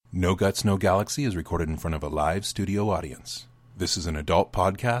No Guts, No Galaxy is recorded in front of a live studio audience. This is an adult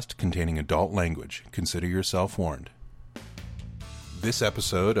podcast containing adult language. Consider yourself warned. This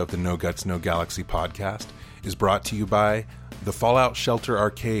episode of the No Guts, No Galaxy podcast is brought to you by the Fallout Shelter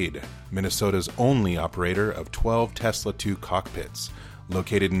Arcade, Minnesota's only operator of 12 Tesla 2 cockpits.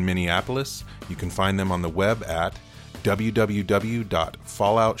 Located in Minneapolis, you can find them on the web at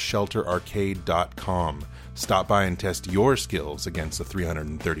www.falloutshelterarcade.com. Stop by and test your skills against the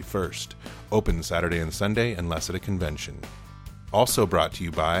 331st. Open Saturday and Sunday unless at a convention. Also brought to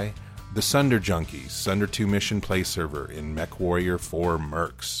you by the Sunder Junkies, Sunder 2 Mission Play Server in MechWarrior 4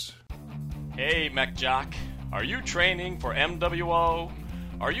 Mercs. Hey, Mech Jock. Are you training for MWO?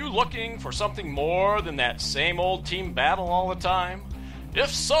 Are you looking for something more than that same old team battle all the time? If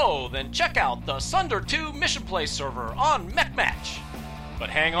so, then check out the Sunder 2 Mission Play Server on MechMatch. But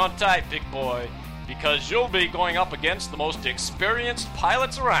hang on tight, big boy, because you'll be going up against the most experienced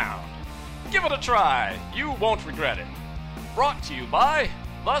pilots around. Give it a try. You won't regret it. Brought to you by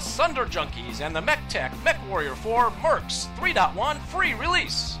the Sunder Junkies and the MechTech MechWarrior 4 Mercs 3.1 free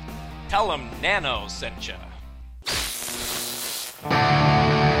release. Tell them Nano sent ya.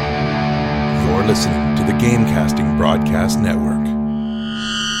 You're listening to the Gamecasting Broadcast Network.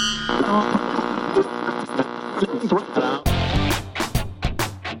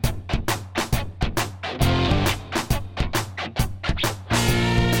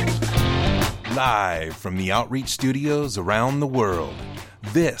 Live from the Outreach Studios around the world,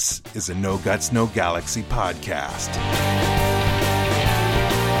 this is a No Guts, No Galaxy podcast.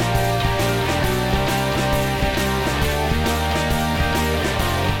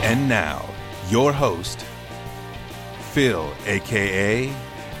 And now, your host, Phil, a.k.a.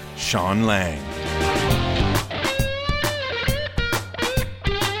 Sean Lang.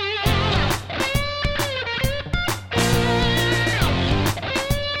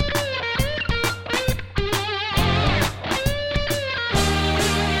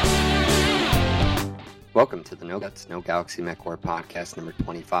 Welcome to the No Guts, No Galaxy MechWarrior podcast number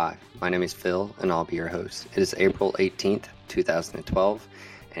 25. My name is Phil, and I'll be your host. It is April 18th, 2012,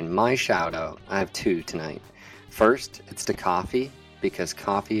 and my shout-out, I have two tonight. First, it's to coffee, because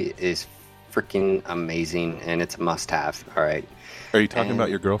coffee is freaking amazing, and it's a must-have, all right? Are you talking about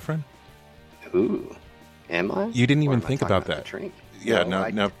your girlfriend? Ooh, am I? You didn't even Or am I think talking about that. The drink? Yeah, no,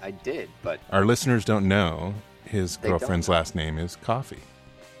 no. I did, but... Our listeners don't know his They girlfriend's don't. last name is Coffee.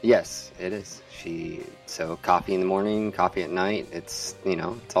 Yes, it is. So coffee in the morning, coffee at night, it's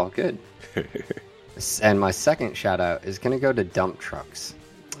all good. And my second shout out is going to go to dump trucks.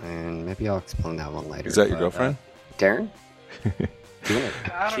 And maybe I'll explain that one later. Is that your girlfriend? Darren? I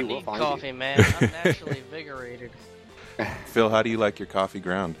She don't will need find coffee, you. man. I'm naturally invigorated. Phil, how do you like your coffee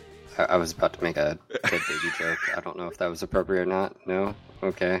ground? I was about to make a good baby joke. I don't know if that was appropriate or not. No?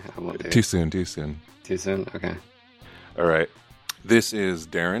 Okay, I won't do it. Too soon. Too soon? Okay. All right. This is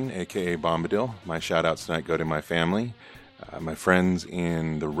Darren, a.k.a. Bombadil. My shout-outs tonight go to my family, my friends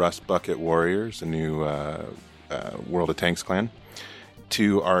in the Rust Bucket Warriors, a new World of Tanks clan,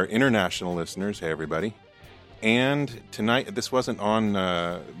 to our international listeners, hey everybody. And tonight, this wasn't on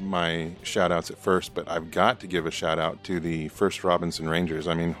my shout-outs at first, but I've got to give a shout-out to the First Robinson Rangers.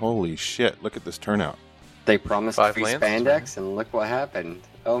 I mean, holy shit, look at this turnout. They promised Five free Lances, spandex, and look what happened.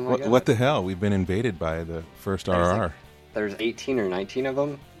 Oh my god. What the hell? We've been invaded by the First RR. There's 18 or 19 of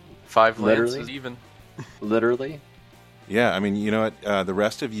them? 5 Literally? lances even. Literally? Yeah, I mean, you know what? The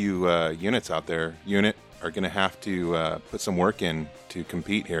rest of you units out there, are going to have to put some work in to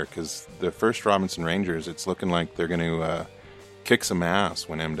compete here, because the First Robinson Rangers, it's looking like they're going to kick some ass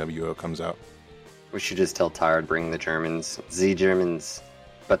when MWO comes out. We should just tell Tyre to bring the Germans, Z Germans,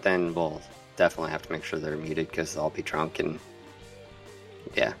 but then we'll definitely have to make sure they're muted, because they'll be drunk, and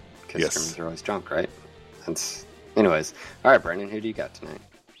yeah, because Yes. Germans are always drunk, right? Anyways, all right, Brendan, who do you got tonight?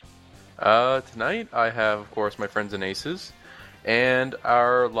 Tonight I have, of course, my friends in Aces, and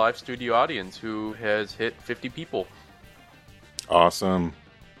our live studio audience, who has hit 50 people. Awesome.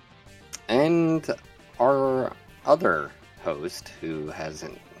 And our other host, who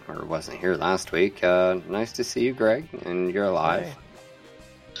hasn't or wasn't here last week. Nice to see you, Greg, and you're alive. Hey.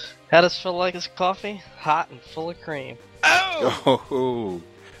 How does Phil like his coffee? Hot and full of cream. Oh! Oh,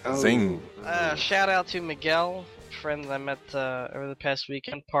 Oh. zing. Shout out to Miguel, friend that I met over the past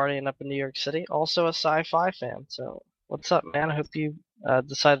weekend partying up in New York City. Also a sci-fi fan. So what's up, man? I hope you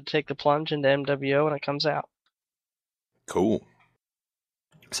decide to take the plunge into MWO when it comes out. Cool.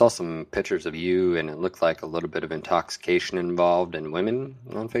 Saw some pictures of you, and it looked like a little bit of intoxication involved in women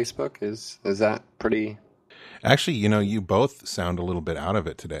on Facebook. Is that pretty? Actually, you both sound a little bit out of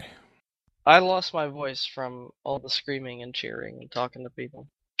it today. I lost my voice from all the screaming and cheering and talking to people.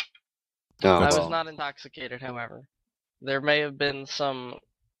 Oh, I was well. not intoxicated, however. There may have been some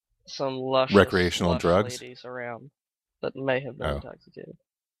luscious, Recreational lush drugs? ladies around that may have been Oh. intoxicated.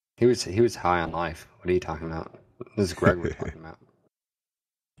 He was high on life. What are you talking about? This is Greg we're talking about.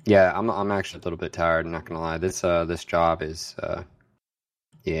 Yeah, I'm actually a little bit tired. I'm not gonna lie. This job is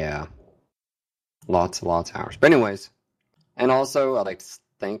yeah, lots of hours. But anyways, and also I'd like to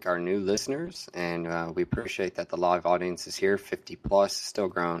thank our new listeners, and we appreciate that the live audience is here. 50 plus, still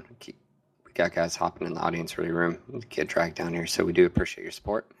growing. We got guys hopping in the audience ready room. Get dragged down here, so we do appreciate your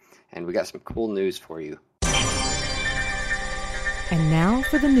support. And we got some cool news for you. And now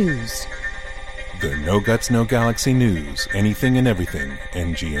for the news. The No Guts, No Galaxy News, anything and everything,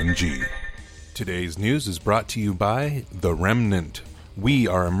 NGNG. Today's news is brought to you by The Remnant. We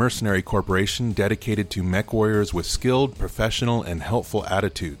are a mercenary corporation dedicated to mech warriors with skilled, professional, and helpful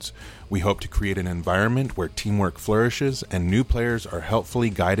attitudes. We hope to create an environment where teamwork flourishes and new players are helpfully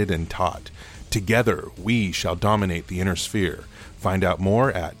guided and taught. Together, we shall dominate the inner sphere. Find out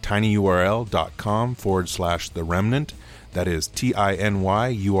more at tinyurl.com/The Remnant. That is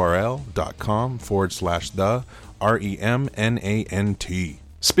tinyurl.com/the REMNANT.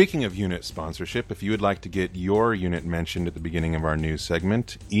 Speaking of unit sponsorship, if you would like to get your unit mentioned at the beginning of our news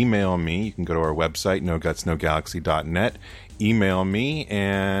segment, email me. You can go to our website, nogutsnogalaxy.net. Email me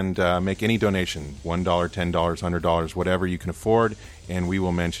and make any donation, $1, $10, $100, whatever you can afford, and we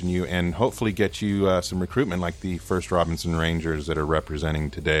will mention you and hopefully get you some recruitment like the First Robinson Rangers that are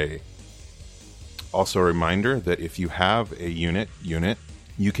representing today. Also a reminder that if you have a unit,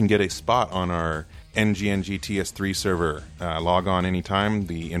 you can get a spot on our NGNG TS3 server. Log on anytime.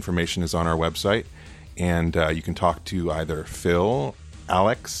 The information is on our website. And you can talk to either Phil,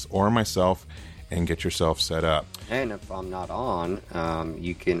 Alex, or myself and get yourself set up. And if I'm not on,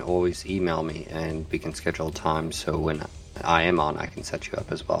 you can always email me and we can schedule a time so when I am on, I can set you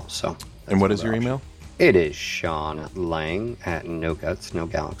up as well. So. And what is your email? It is Sean Lang at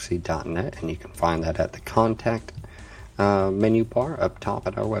nogutsnogalaxy.net, and you can find that at the contact menu bar up top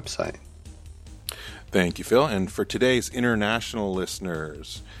at our website. Thank you, Phil. And for today's international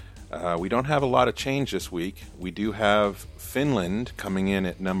listeners, we don't have a lot of change this week. We do have Finland coming in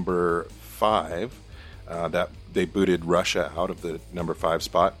at number 5. That they booted Russia out of the number 5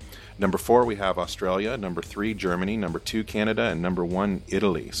 spot. Number 4, we have Australia. Number 3, Germany. Number 2, Canada. And number 1,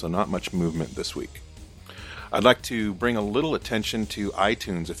 Italy. So not much movement this week. I'd like to bring a little attention to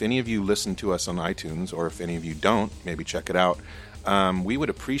iTunes. If any of you listen to us on iTunes, or if any of you don't, maybe check it out. We would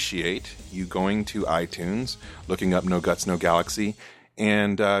appreciate you going to iTunes, looking up No Guts, No Galaxy,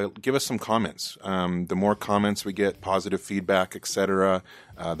 and give us some comments. The more comments we get, positive feedback, etc.,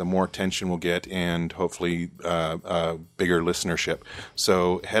 the more attention we'll get, and hopefully bigger listenership.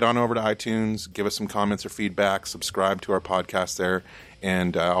 So head on over to iTunes, give us some comments or feedback, subscribe to our podcast there,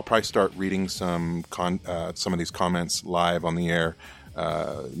 and I'll probably start reading some of these comments live on the air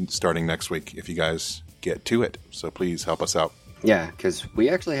starting next week if you guys get to it. So please help us out. Yeah, because we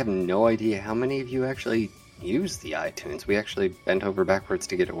actually have no idea how many of you actually use the iTunes. We actually bent over backwards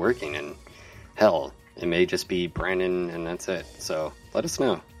to get it working, and hell, it may just be Brandon and that's it. So let us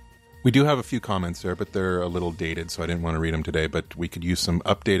know. We do have a few comments there, but they're a little dated, so I didn't want to read them today. But we could use some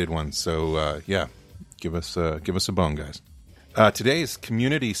updated ones. So yeah, give us a bone, guys. Today's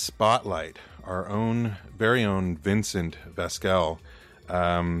community spotlight, our very own Vincent Vasquel.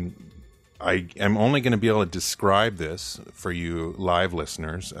 I am only going to be able to describe this for you live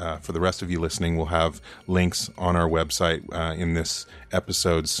listeners. For the rest of you listening, we'll have links on our website in this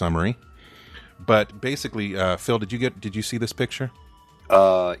episode's summary. But basically, Phil, did you see this picture?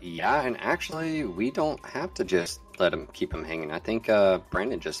 Yeah, and actually, we don't have to just keep him hanging. I think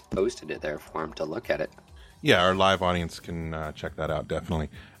Brandon just posted it there for him to look at it. Yeah, our live audience can check that out,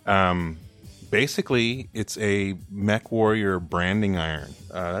 definitely. Basically, it's a Mech Warrior branding iron.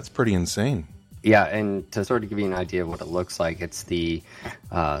 That's pretty insane. Yeah, and to sort of give you an idea of what it looks like, it's the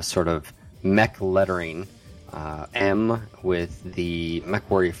sort of mech lettering, M with the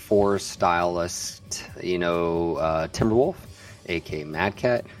Mech Warrior 4 stylist, Timberwolf, aka Mad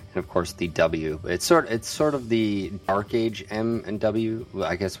Cat, and of course the W. It's sort of the Dark Age M and W.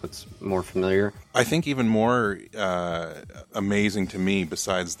 I guess what's more familiar. I think even more amazing to me,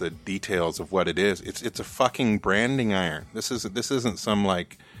 besides the details of what it is, it's a fucking branding iron. This isn't some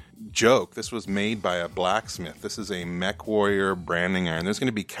like joke. This was made by a blacksmith. This is a Mech Warrior branding iron. There's going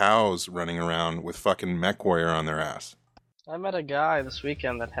to be cows running around with fucking Mech Warrior on their ass. I met a guy this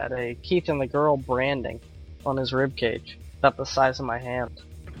weekend that had a Keith and the Girl branding on his rib cage, about the size of my hand.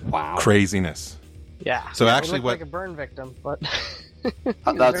 Wow. Craziness. Yeah. So yeah, actually he looked like a burn victim, but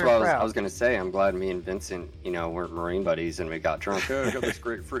That's what I was going to say. I'm glad me and Vincent, weren't Marine buddies and we got drunk. Oh, I got this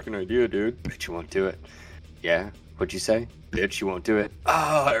great freaking idea, dude. Bitch, you won't do it. Yeah? What'd you say? Bitch, you won't do it.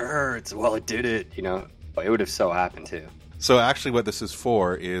 Oh, it hurts. Well, it did it. It would have so happened too. So actually what this is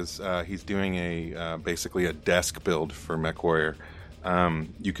for is he's doing basically a desk build for MechWarrior.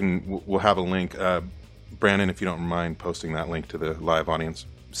 We'll have a link. Brandon, if you don't mind posting that link to the live audience.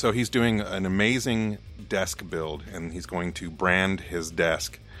 So he's doing an amazing desk build, and he's going to brand his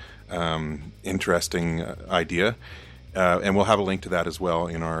desk. Interesting idea. And we'll have a link to that as well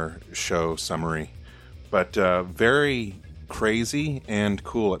in our show summary. But very crazy and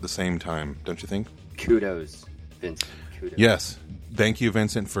cool at the same time, don't you think? Kudos, Vincent. Kudos. Yes. Thank you,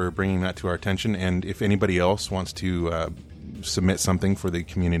 Vincent, for bringing that to our attention. And if anybody else wants to submit something for the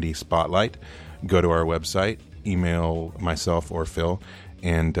community spotlight, go to our website, email myself or Phil,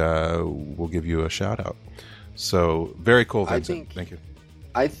 and we'll give you a shout out. So very cool, Vincent. Thank you.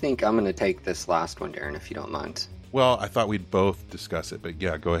 I think I'm going to take this last one, Darren, if you don't mind. Well, I thought we'd both discuss it, but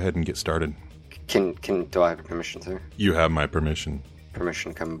yeah, go ahead and get started. Do I have permission, sir? You have my permission.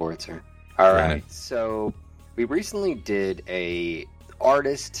 Permission to come aboard, sir. All right. So we recently did a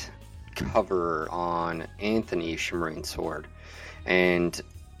artist cover on Anthony Shimmering Sword, and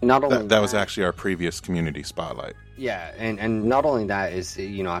not only that was actually our previous community spotlight. Yeah, and not only that is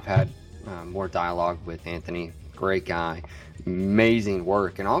I've had more dialogue with Anthony. Great guy, amazing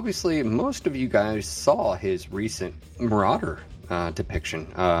work, and obviously most of you guys saw his recent Marauder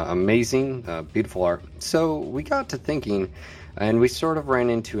depiction. Amazing, beautiful art. So we got to thinking, and we sort of ran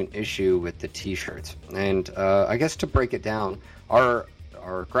into an issue with the t-shirts. And I guess to break it down, our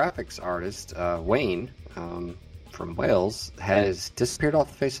graphics artist, Wayne, from Wales, has disappeared off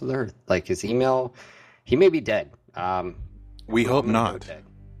the face of the earth. Like his email, he may be dead. We hope not.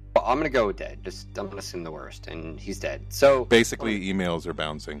 Well, I'm going to go with dead. I'm going to assume the worst, and he's dead. So basically, emails are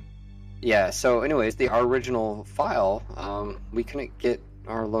bouncing. Yeah, so anyways, our original file, we couldn't get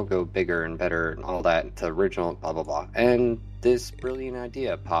our logo bigger and better and all that, the original blah, blah, blah. And this brilliant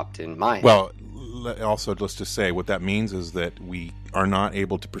idea popped in my head. Well, also, let's just say what that means is that we are not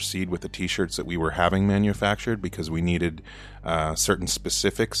able to proceed with the t-shirts that we were having manufactured because we needed certain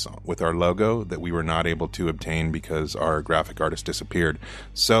specifics with our logo that we were not able to obtain because our graphic artist disappeared.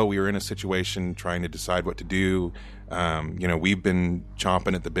 So we were in a situation trying to decide what to do. We've been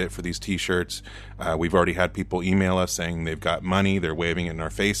chomping at the bit for these t-shirts. We've already had people email us saying they've got money, they're waving it in our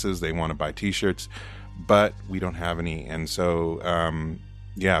faces, they want to buy t-shirts, but we don't have any. And so,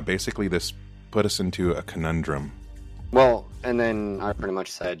 basically this put us into a conundrum. Well, and then I pretty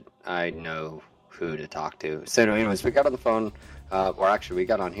much said I know who to talk to. So anyways, we got on the phone, we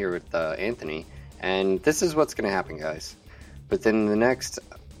got on here with Anthony, and this is what's going to happen, guys. Within the next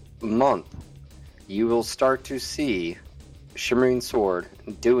month, you will start to see Shimmering Sword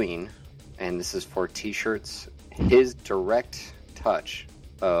doing, and this is for t-shirts, his direct touch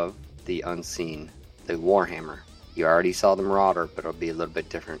of the unseen, the Warhammer. You already saw the Marauder, but it'll be a little bit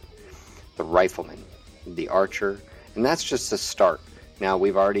different. The Rifleman, the Archer, and that's just a start. Now,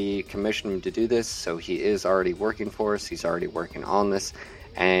 we've already commissioned him to do this, so he is already working for us. He's already working on this.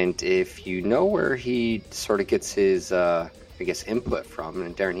 And if you know where he sort of gets his, input from,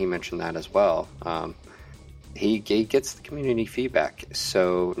 and Darren, he mentioned that as well, he gets the community feedback.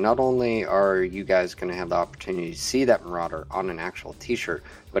 So not only are you guys going to have the opportunity to see that Marauder on an actual t-shirt,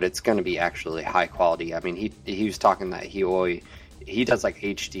 but it's going to be actually high quality. I mean, he was talking that he does like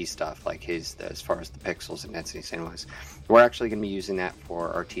HD stuff, like as far as the pixels and densities. Anyways, we're actually going to be using that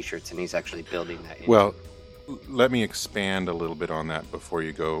for our t-shirts, and he's actually building that. Well, let me expand a little bit on that before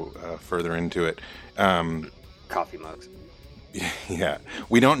you go further into it. Coffee mugs. Yeah,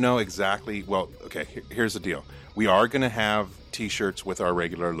 we don't know exactly. Well, okay, here's the deal. We are going to have t-shirts with our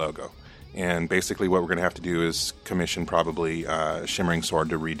regular logo. And basically what we're going to have to do is commission probably Shimmering Sword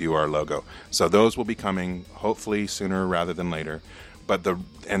to redo our logo. So those will be coming hopefully sooner rather than later. But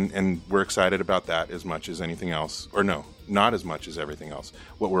and we're excited about that as much as anything else. Or no, not as much as everything else.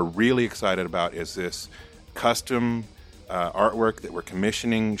 What we're really excited about is this custom artwork that we're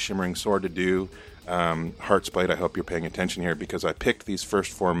commissioning Shimmering Sword to do. Heartsblade, I hope you're paying attention here because I picked these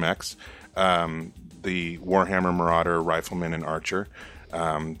first four mechs, the Warhammer, Marauder, Rifleman, and Archer.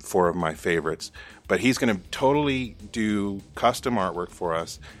 Four of my favorites. But he's going to totally do custom artwork for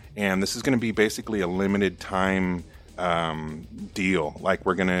us, and this is going to be basically a limited time deal. Like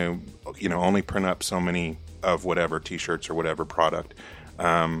we're going to, only print up so many of whatever t-shirts or whatever product.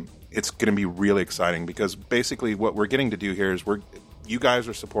 It's going to be really exciting because basically what we're getting to do here is you guys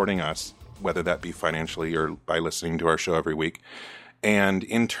are supporting us, whether that be financially or by listening to our show every week, and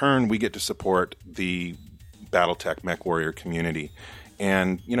in turn we get to support the BattleTech Mech Warrior community.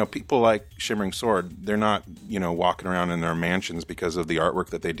 And, people like Shimmering Sword, they're not, walking around in their mansions because of the artwork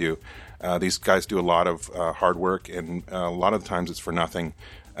that they do. These guys do a lot of hard work, and a lot of the times it's for nothing.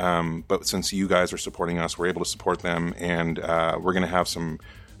 But since you guys are supporting us, we're able to support them, and we're going to have some,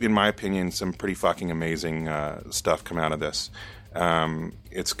 in my opinion, some pretty fucking amazing stuff come out of this.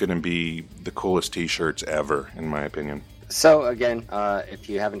 It's going to be the coolest T-shirts ever, in my opinion. So, again, if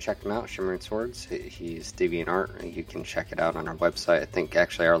you haven't checked him out, Shimmering Swords, he's DeviantArt. You can check it out on our website. I think,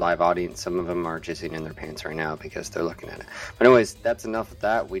 actually, our live audience, some of them are jizzing in their pants right now because they're looking at it. But anyways, that's enough of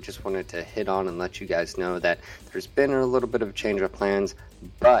that. We just wanted to hit on and let you guys know that there's been a little bit of a change of plans,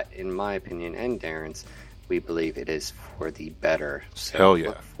 but in my opinion and Darren's, we believe it is for the better. So hell yeah.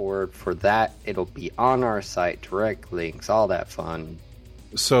 Look forward for that. It'll be on our site, direct links, all that fun.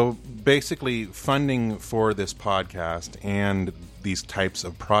 So basically, funding for this podcast and these types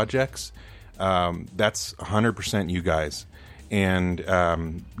of projects, that's 100% you guys. And,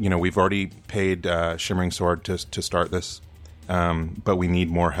 we've already paid Shimmering Sword to start this, but we need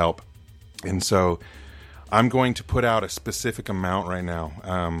more help. And so I'm going to put out a specific amount right now,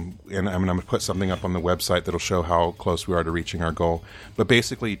 and I'm going to put something up on the website that'll show how close we are to reaching our goal. But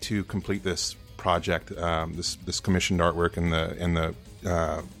basically, to complete this project, this commissioned artwork and the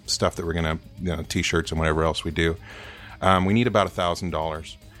stuff that we're going to, T-shirts and whatever else we do, we need about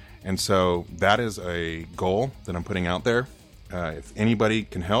 $1,000. And so that is a goal that I'm putting out there. If anybody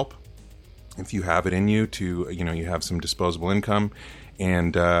can help, if you have it in you to, you have some disposable income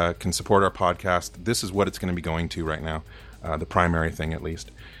and can support our podcast, this is what it's going to be going to right now, the primary thing at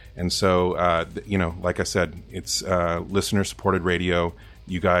least. And so, like I said, it's listener-supported radio.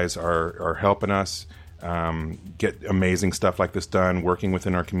 You guys are helping us get amazing stuff like this done, working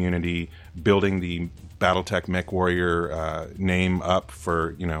within our community, building the BattleTech Mech Warrior name up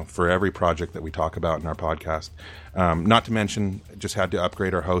for every project that we talk about in our podcast. Not to mention, just had to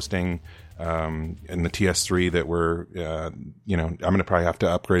upgrade our hosting and the TS3 that we're, I'm going to probably have to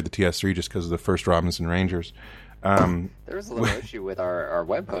upgrade the TS3 just because of the First Robinson Rangers. There was a little issue with our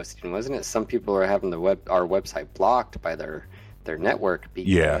web hosting, wasn't it? Some people are having our website blocked by their network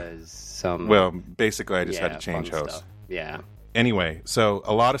because well, basically I just had to change hosts. Stuff. Yeah. Anyway, so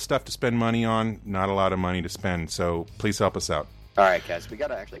a lot of stuff to spend money on, not a lot of money to spend. So please help us out. All right, guys, we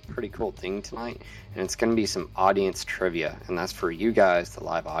got actually a pretty cool thing tonight, and it's going to be some audience trivia, and that's for you guys, the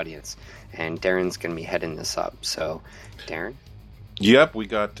live audience. And Darren's going to be heading this up. So, Darren? Yep, we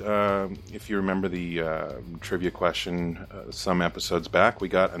got, if you remember the trivia question some episodes back, we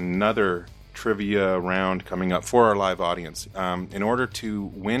got another trivia round coming up for our live audience. In order to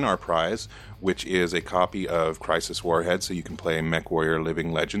win our prize, which is a copy of Crisis Warhead, so you can play Mech Warrior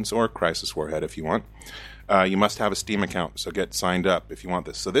Living Legends or Crisis Warhead if you want, you must have a Steam account, so get signed up if you want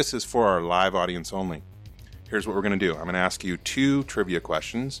this. So this is for our live audience only. Here's what we're going to do. I'm going to ask you 2 trivia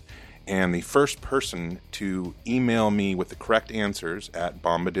questions, and the first person to email me with the correct answers at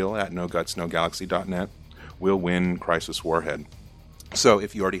bombadil@nogutsnogalaxy.net will win Crisis Warhead. So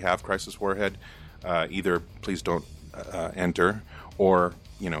if you already have Crisis Warhead, either please don't enter or,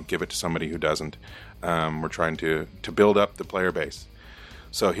 give it to somebody who doesn't. We're trying to build up the player base.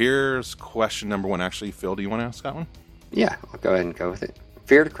 So here's question number 1. Actually, Phil, do you want to ask that one? Yeah, I'll go ahead and go with it.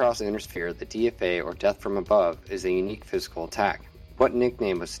 Fear to cross the inner sphere, the DFA, or death from above, is a unique physical attack. What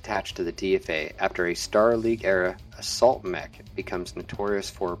nickname was attached to the DFA after a Star League-era assault mech becomes notorious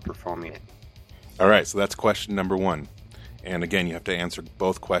for performing it? All right, so that's question number 1. And again, you have to answer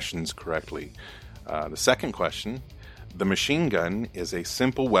both questions correctly. The second question, the machine gun is a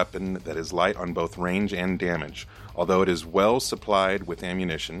simple weapon that is light on both range and damage. Although it is well supplied with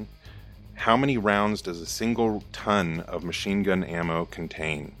ammunition, how many rounds does a single ton of machine gun ammo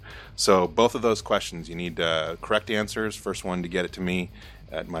contain? So both of those questions, you need correct answers. First one to get it to me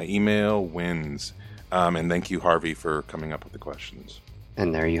at my email wins. And thank you, Harvey, for coming up with the questions.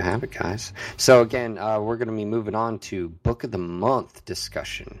 And there you have it, guys. So again, we're going to be moving on to Book of the Month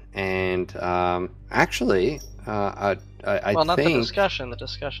discussion. And actually, I not think... the discussion. The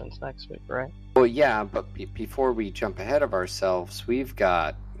discussion's next week, right? Well, yeah, but before we jump ahead of ourselves, we've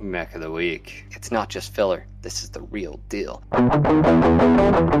got Mech of the Week. It's not just filler. This is the real deal.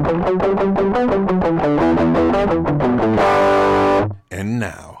 And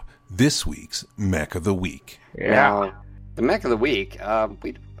now, this week's Mech of the Week. Yeah. Now, the Mech of the Week, I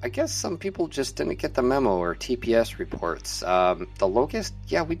guess some people just didn't get the memo or TPS reports. The Locust,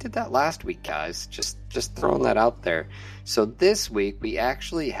 yeah, we did that last week, guys. Just throwing that out there. So this week, we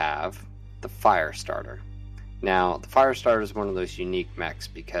actually have the Firestarter. Now, the Firestarter is one of those unique mechs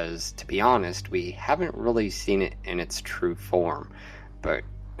because, to be honest, we haven't really seen it in its true form. But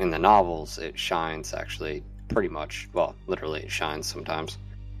in the novels, it shines actually pretty much, well, literally it shines sometimes.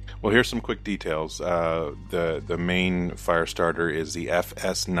 Well, here's some quick details. The main fire starter is the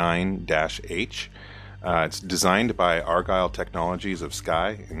FS9-H. It's designed by Argyle Technologies of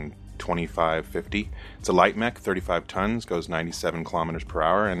Skye in 2550. It's a light mech, 35 tons, goes 97 kilometers per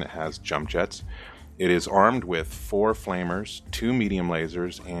hour, and it has jump jets. It is armed with 4 flamers, 2 medium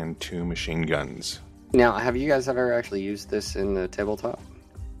lasers, and 2 machine guns. Now, have you guys ever actually used this in the tabletop?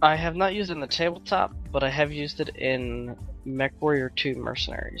 I have not used it in the tabletop, but I have used it in MechWarrior 2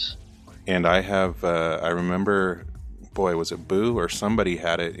 Mercenaries. And I have, I remember, boy, was it Boo or somebody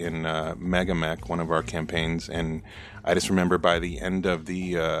had it in Mega Mech, one of our campaigns, and I just remember by the end of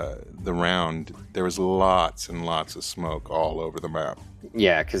the round, there was lots and lots of smoke all over the map.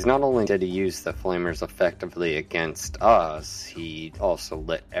 Yeah, because not only did he use the flamers effectively against us, he also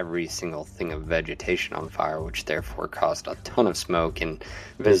lit every single thing of vegetation on fire, which therefore caused a ton of smoke, and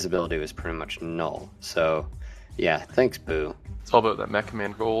visibility was pretty much null. So, yeah, thanks, Boo. It's all about that Mech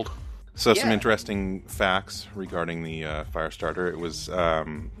Command gold. So some interesting facts regarding the Firestarter. It was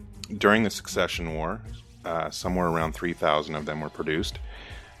during the Succession War, somewhere around 3,000 of them were produced.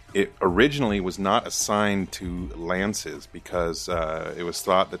 It originally was not assigned to lances because it was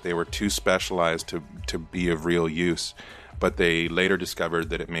thought that they were too specialized to be of real use. But they later discovered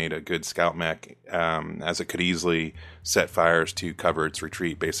that it made a good scout mech, as it could easily set fires to cover its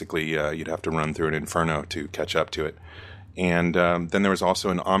retreat. Basically, you'd have to run through an inferno to catch up to it. And then there was also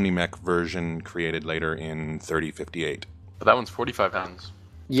an Omni-Mech version created later in 3058. But that one's 45 pounds.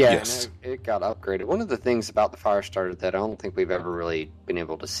 Yeah, Yes. and it got upgraded. One of the things about the Firestarter that I don't think we've ever really been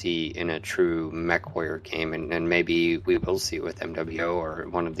able to see in a true MechWarrior game, and maybe we will see it with MWO or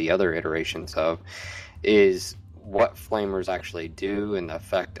one of the other iterations of, is what flamers actually do and the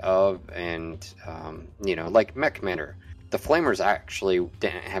effect of, and, like Mech Commander. The flamers actually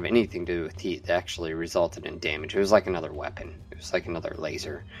didn't have anything to do with heat. They actually resulted in damage. It was like another weapon. It was like another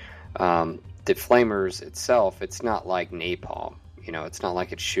laser. The flamers itself, it's not like napalm. It's not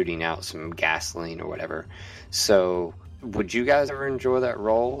like it's shooting out some gasoline or whatever. So, would you guys ever enjoy that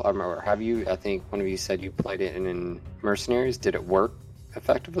role? Or have you? I think one of you said you played it in Mercenaries. Did it work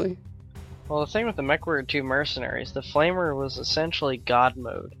effectively? Well, the thing with the MechWarrior 2 Mercenaries, the flamer was essentially God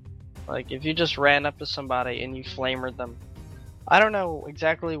mode. Like, if you just ran up to somebody and you flamered them, I don't know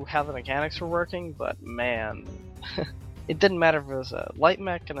exactly how the mechanics were working, but man, it didn't matter if it was a light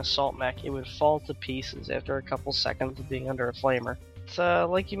mech and assault mech, it would fall to pieces after a couple seconds of being under a flamer. It's,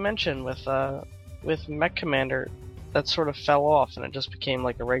 like you mentioned with Mech Commander, that sort of fell off and it just became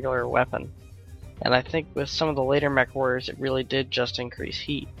like a regular weapon. And I think with some of the later Mech Warriors, it really did just increase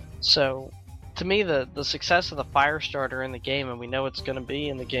heat. So, to me, the success of the Firestarter in the game, and we know it's going to be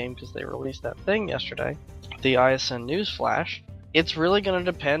in the game because they released that thing yesterday, the ISN News Flash, it's really going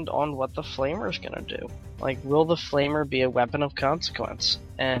to depend on what the Flamer is going to do. Like, will the Flamer be a weapon of consequence?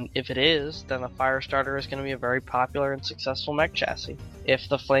 And if it is, then the Firestarter is going to be a very popular and successful mech chassis. If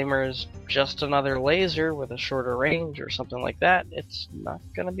the Flamer is just another laser with a shorter range or something like that, it's not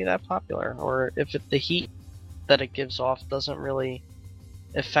going to be that popular. Or if the heat that it gives off doesn't really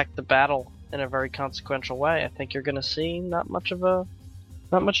affect the battle in a very consequential way, I think you're going to see not much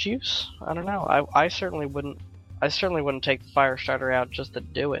use. I don't know. I certainly wouldn't take the Firestarter out just to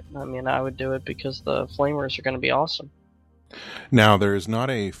do it. I mean, I would do it because the flamers are going to be awesome. Now, there is not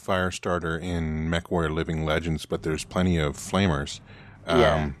a Firestarter in MechWarrior Living Legends, but there's plenty of flamers.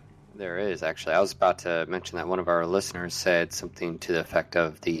 Yeah, there is, actually. I was about to mention that one of our listeners said something to the effect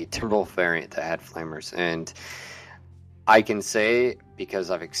of the Timberwolf variant that had flamers, and I can say,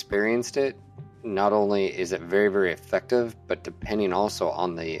 because I've experienced it, not only is it very, very effective, but depending also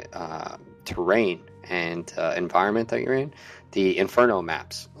on the terrain and environment that you're in, the Inferno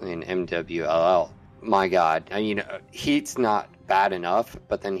maps in MWLL, my God, heat's not bad enough,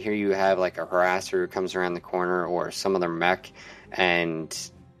 but then here you have like a harasser who comes around the corner or some other mech,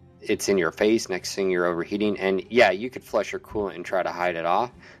 and it's in your face, next thing you're overheating, and yeah, you could flush your coolant and try to hide it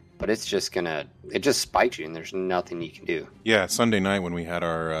off, but it just spikes you, and there's nothing you can do. Yeah, Sunday night when we had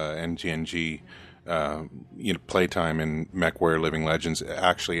our NGNG playtime in MechWarrior Living Legends,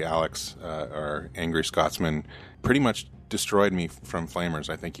 actually Alex, our angry Scotsman, pretty much destroyed me from flamers.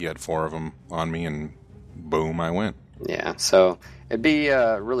 I think he had 4 of them on me, and boom, I went. Yeah, so it'd be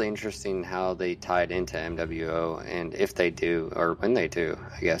really interesting how they tie it into MWO, and if they do, or when they do,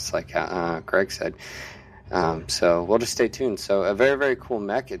 I guess, like Greg said. So we'll just stay tuned. So a very, very cool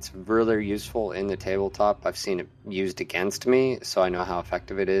mech. It's really useful in the tabletop. I've seen it used against me, so I know how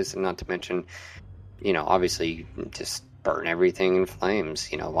effective it is. And not to mention, obviously you can just burn everything in flames.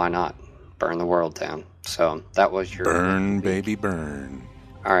 Why not? Burn the world down. So that was your... Burn, baby, burn.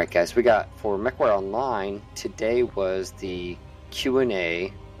 All right, guys, we got for MechWarrior Online, today was the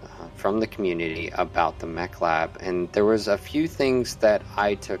Q&A from the community about the Mech Lab, and there was a few things that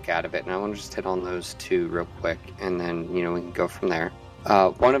I took out of it, and I want to just hit on those two real quick, and then, we can go from there.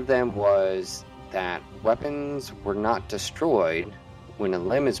 One of them was that weapons were not destroyed when a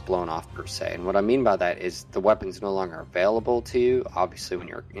limb is blown off, per se, and what I mean by that is the weapon's no longer available to you. Obviously, when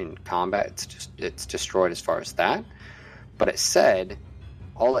you're in combat, it's destroyed as far as that, but it said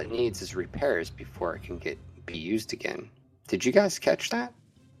all it needs is repairs before it can be used again. Did you guys catch that?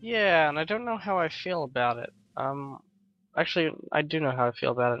 Yeah, and I don't know how I feel about it. Actually, I do know how I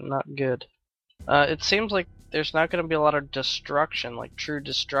feel about it. Not good. It seems like there's not going to be a lot of destruction, like true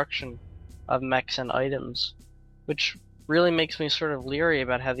destruction of mechs and items, which really makes me sort of leery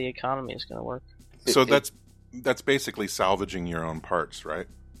about how the economy is going to work. So that's basically salvaging your own parts, right?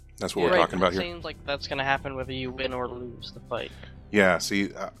 That's what we're talking about here. It seems like that's going to happen whether you win or lose the fight. Yeah,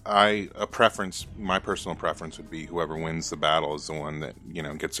 see, my personal preference would be whoever wins the battle is the one that,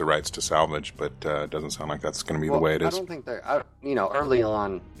 gets the rights to salvage, but it doesn't sound like that's going to be the way it is. I don't think early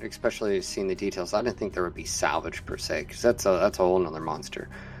on, especially seeing the details, I didn't think there would be salvage per se, because that's a whole nother monster.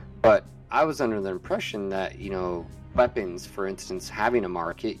 But I was under the impression that, weapons, for instance, having a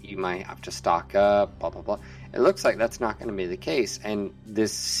market, you might have to stock up, blah, blah, blah. It looks like that's not going to be the case, and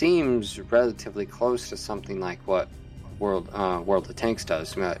this seems relatively close to something like what World of Tanks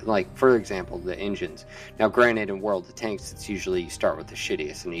does. Like, for example, the engines. Now, granted, in World of Tanks, it's usually you start with the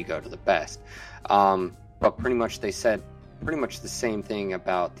shittiest and you go to the best. But pretty much they said pretty much the same thing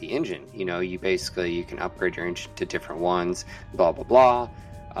about the engine. You can upgrade your engine to different ones, blah, blah,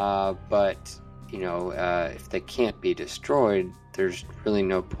 blah. But if they can't be destroyed, there's really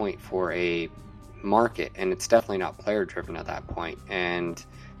no point for a market, and it's definitely not player driven at that point, and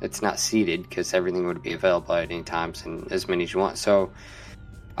it's not seeded because everything would be available at any times and as many as you want. So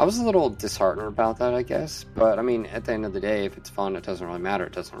I was a little disheartened about that, I guess, but I mean, at the end of the day, if it's fun, it doesn't really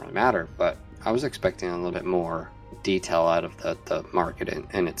matter. But I was expecting a little bit more detail out of the market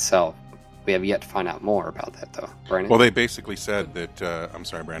in itself. We have yet to find out more about that, though. Brandon? Well, they basically said that I'm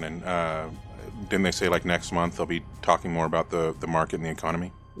sorry, Brandon, didn't they say like next month they'll be talking more about the market and the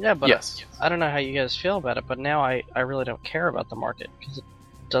economy? Yeah, but yes. I don't know how you guys feel about it, but now I really don't care about the market because it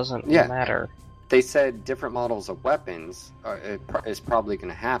doesn't matter. They said different models of weapons is probably going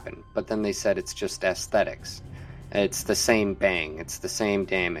to happen, but then they said it's just aesthetics. It's the same bang, it's the same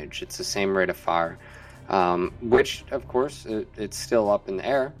damage, it's the same rate of fire, which, of course, it's still up in the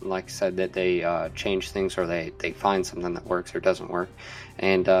air. Like I said, that they change things or they find something that works or doesn't work,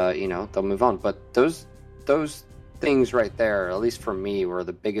 and they'll move on. But those things right there, at least for me, were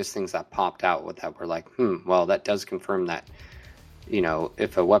the biggest things that popped out with that. Were like, well, that does confirm that,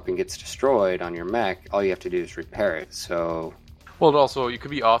 if a weapon gets destroyed on your mech, all you have to do is repair it. So, well, also, you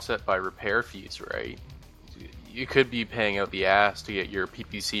could be offset by repair fees, right? You could be paying out the ass to get your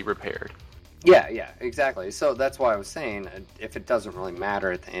PPC repaired. Yeah, exactly. So that's why I was saying, if it doesn't really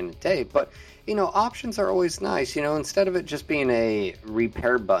matter at the end of the day, but, options are always nice. Instead of it just being a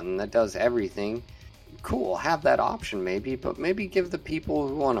repair button that does everything, cool, have that option maybe, but maybe give the people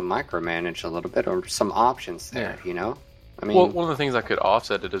who want to micromanage a little bit or some options there, I mean, well, one of the things that could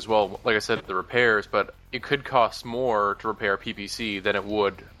offset it as well, like I said, the repairs, but it could cost more to repair PPC than it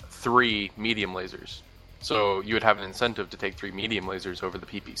would 3 medium lasers. So you would have an incentive to take 3 medium lasers over the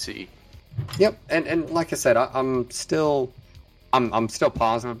PPC. Yep, and like I said, I'm still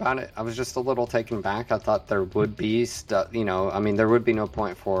positive about it. I was just a little taken back. I thought there would be stuff, there would be no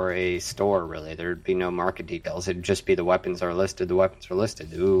point for a store, really. There would be no market details. It'd just be the weapons are listed.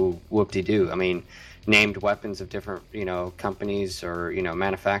 Ooh, whoop-de-doo. I mean, named weapons of different, companies or,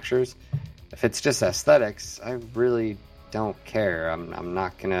 manufacturers. If it's just aesthetics, I really don't care. I'm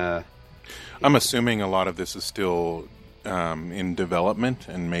not gonna... I'm assuming a lot of this is still in development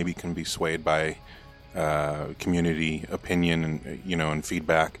and maybe can be swayed by community opinion and and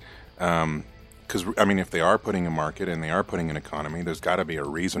feedback. Because if they are putting a market and they are putting an economy, there's got to be a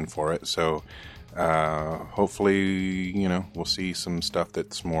reason for it. So hopefully, we'll see some stuff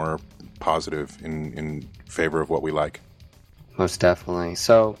that's more positive in favor of what we like. Most definitely.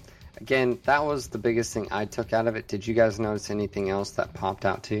 So again, that was the biggest thing I took out of it. Did you guys notice anything else that popped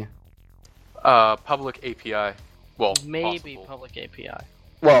out to you? Public API. Well, maybe possible. public API.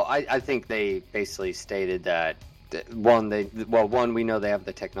 Well, I think they basically stated that one, we know they have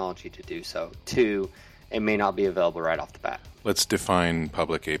the technology to do so. 2, it may not be available right off the bat. Let's define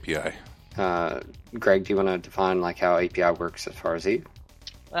public API. Greg, do you want to define how API works as far as you?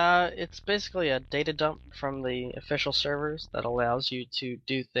 It's basically a data dump from the official servers that allows you to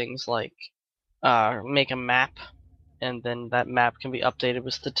do things like make a map and then that map can be updated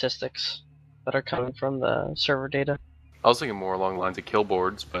with statistics that are coming from the server data. I was thinking more along the lines of kill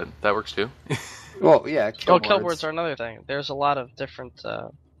boards, but that works too. Well, yeah, Kill boards are another thing. There's a lot of different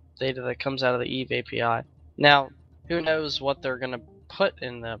data that comes out of the EVE API. Now, who knows what they're going to put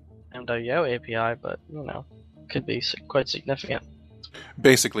in the MWO API, but, could be quite significant.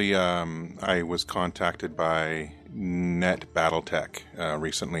 Basically, I was contacted by Net Battletech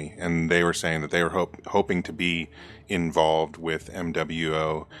recently, and they were saying that they were hoping to be involved with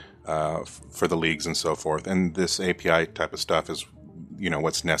MWO for the leagues and so forth. And this API type of stuff is,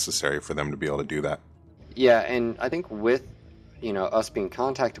 what's necessary for them to be able to do that. Yeah, and I think with, us being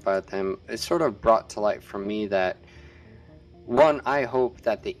contacted by them, it sort of brought to light for me that, one, I hope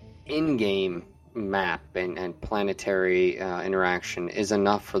that the in-game map and planetary interaction is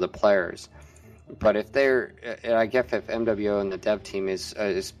enough for the players. But if I guess if MWO and the dev team is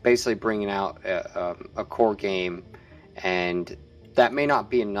basically bringing out a core game, and that may not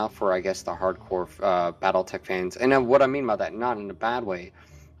be enough for, I guess, the hardcore BattleTech fans. And what I mean by that, not in a bad way,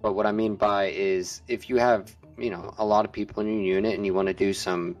 but what I mean by is if you have, a lot of people in your unit and you want to do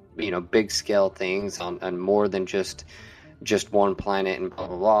some, big scale things on more than just one planet and blah,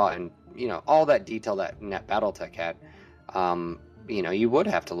 blah, blah, and, all that detail that Net Battletech had, you would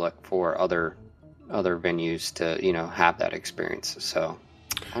have to look for other venues to, have that experience. So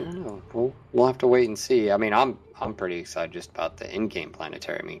I don't know. We'll have to wait and see. I mean, I'm pretty excited just about the in-game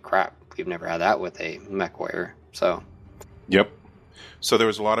planetary. I mean, crap, we've never had that with a MechWarrior. So. Yep. So there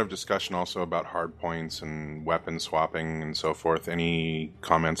was a lot of discussion also about hard points and weapon swapping and so forth. Any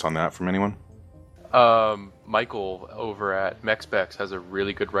comments on that from anyone? Michael over at MechSpecs has a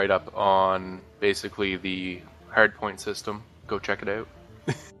really good write-up on basically the hardpoint system. Go check it out.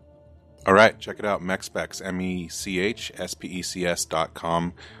 All right, check it out. MechSpecs,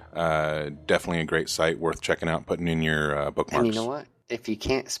 MECHSPECS.com. Definitely a great site, worth checking out, putting in your bookmarks. And you know what? If you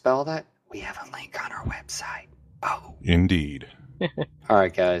can't spell that, we have a link on our website. Oh, indeed. All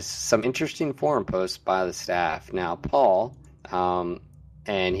right, guys. Some interesting forum posts by the staff. Now, Paul,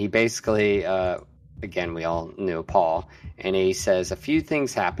 and he basically, again, we all knew Paul, and he says, a few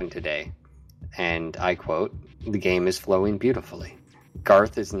things happened today. And I quote, the game is flowing beautifully.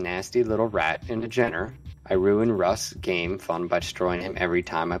 Garth is a nasty little rat and a Jenner. I ruined Russ' game fun by destroying him every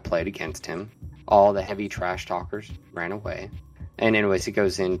time I played against him. All the heavy trash talkers ran away. And anyways, he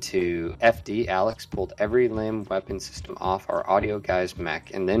goes into FD. Alex pulled every limb weapon system off our audio guy's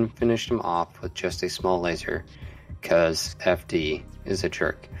mech and then finished him off with just a small laser because FD is a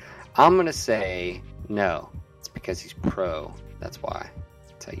jerk. I'm going to say no. It's because he's pro. That's why.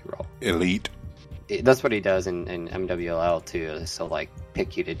 That's how you roll. Elite. That's what he does in MWL too. So like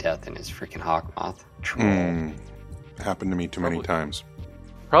pick you to death in his freaking Hawkmoth. Troll. Happened to me too many times.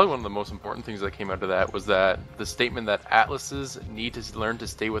 Probably one of the most important things that came out of that was that the statement that Atlases need to learn to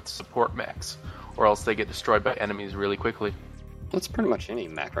stay with support mechs, or else they get destroyed by enemies really quickly. That's pretty much any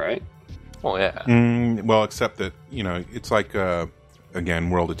mech, right? Well, yeah. Well, except that, it's like, again,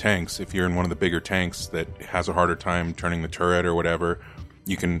 World of Tanks. If you're in one of the bigger tanks that has a harder time turning the turret or whatever,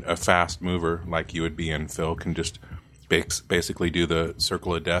 a fast mover, like you would be in, Phil, can just basically do the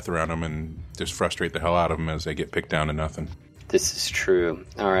circle of death around them and just frustrate the hell out of them as they get picked down to nothing. This is true.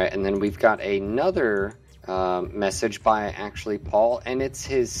 All right, and then we've got another message by actually Paul, and it's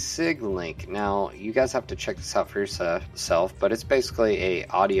his SIG link. Now, you guys have to check this out for yourself, but it's basically a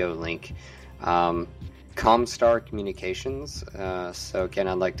audio link. Comstar Communications. So again,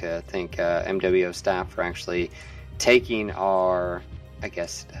 I'd like to thank MWO staff for actually taking our, I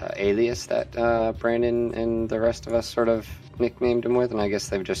guess, alias that Brandon and the rest of us sort of nicknamed him with, and I guess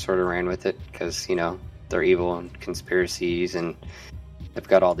they've just sort of ran with it because, they're evil and conspiracies, and they've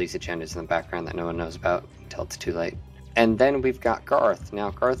got all these agendas in the background that no one knows about until it's too late. And then we've got Garth.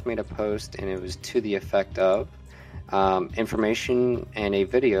 Now, Garth made a post, and it was to the effect of information and a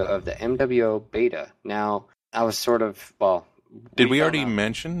video of the MWO beta. Now, I was sort of, Did we already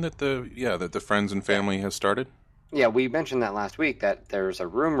mention that the Friends and Family has started? Yeah, we mentioned that last week, that there's a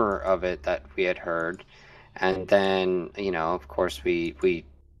rumor of it that we had heard. And then, of course, we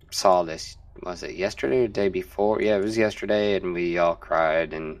saw this. Was it yesterday or the day before? Yeah, it was yesterday, and we all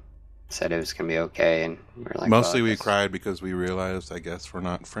cried and said it was going to be okay, and we were like... Mostly we cried because we realized, I guess, we're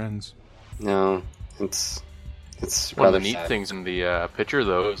not friends. No, it's one of rather the neat sad. things in the picture,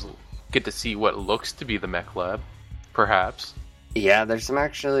 though, is get to see what looks to be the mech lab, perhaps. Yeah, there's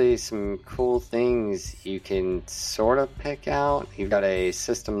some cool things you can sort of pick out. You've got a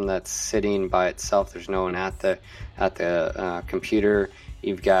system that's sitting by itself. There's no one at the computer.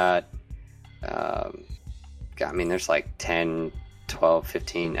 You've got... there's like 10 12,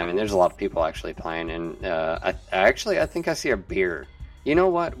 15. I mean, there's a lot of people actually playing, and I think I see a beer. You know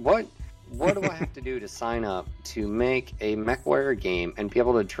what? What do I have to do to sign up to make a MechWarrior game and be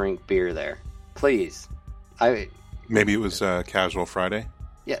able to drink beer there? Please. Maybe it was Casual Friday.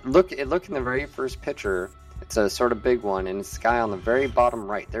 Yeah, look in the very first picture. It's a sort of big one, and it's the guy on the very bottom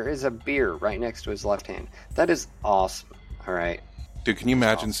right. There is a beer right next to his left hand. That is awesome. All right. Dude, can you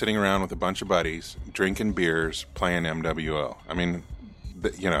imagine sitting around with a bunch of buddies, drinking beers, playing MWO? I mean,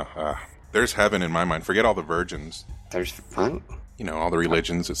 there's heaven in my mind. Forget all the virgins. There's fun. You know, all the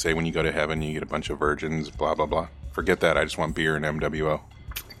religions that say when you go to heaven, you get a bunch of virgins, blah, blah, blah. Forget that. I just want beer and MWO.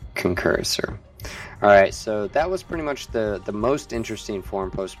 Concur, sir. All right, so that was pretty much the most interesting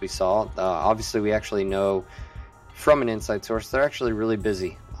forum post we saw. Obviously, we actually know from an inside source they're actually really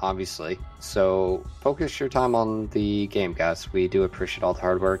busy, obviously. So focus your time on the game, guys. We do appreciate all the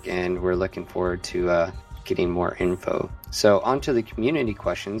hard work, and we're looking forward to getting more info. So on to the community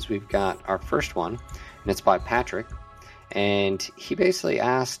questions. We've got our first one, and it's by Patrick. And he basically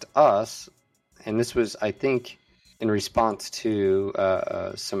asked us, and this was, I think, in response to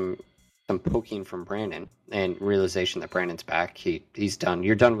some poking from Brandon and realization that Brandon's back. He's done.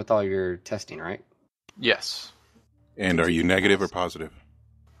 You're done with all your testing, right? Yes. And are you negative or positive?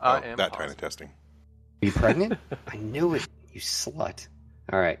 I am that positive. kind of testing. Are you pregnant? I knew it, you slut.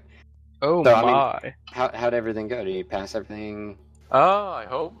 All right. Oh So, my! I mean, how'd everything go? Did you pass everything? I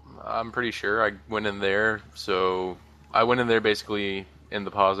hope. I'm pretty sure I went in there. So I went in there basically in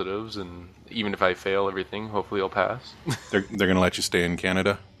the positives, and even if I fail everything, hopefully I'll pass. They're going to let you stay in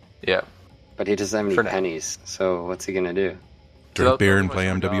Canada? Yeah. But he doesn't have any For now. pennies, so what's he gonna do? Drink beer That'll and be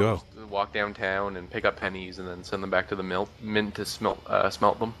play my job, MWO. is to walk downtown and pick up pennies and then send them back to the mint to smelt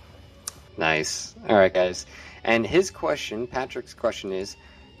them. Nice. All right, guys. And his question, Patrick's question is,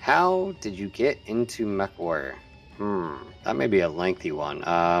 how did you get into MechWarrior? That may be a lengthy one.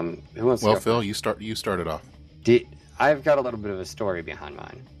 Who wants to Well, go Phil, first? you started off. I've got a little bit of a story behind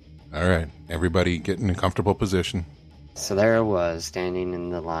mine. All right. Everybody get in a comfortable position. So there I was, standing in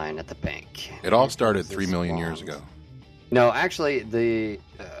the line at the bank. It all started 3 million years ago. No, actually, the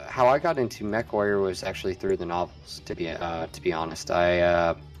how I got into MechWarrior was actually through the novels. To be honest,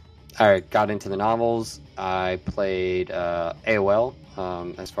 I got into the novels. I played AOL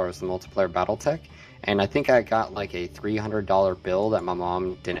as far as the multiplayer BattleTech, and I think I got like a $300 bill that my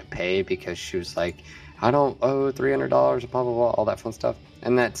mom didn't pay because she was like, "I don't owe $300," blah blah blah, all that fun stuff.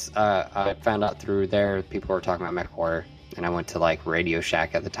 And that's I found out through there. People were talking about MechWarrior, and I went to like Radio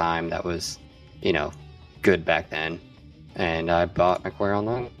Shack at the time. That was, good back then. And I bought MechWarrior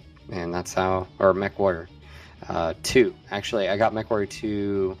Online, and that's how, or MechWarrior 2. Actually, I got MechWarrior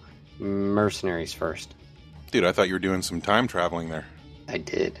 2 Mercenaries first. Dude, I thought you were doing some time traveling there. I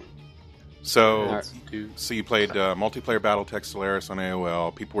did. So you played multiplayer BattleTech Solaris on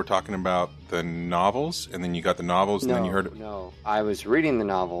AOL. People were talking about the novels, and then you got the novels, and then you heard... No, I was reading the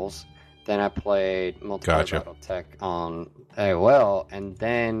novels, then I played multiplayer BattleTech on AOL, and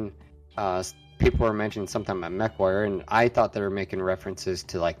then people were mentioning something about MechWarrior, and I thought they were making references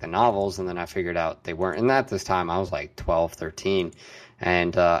to like the novels, and then I figured out they weren't. And at this time, I was like 12, 13.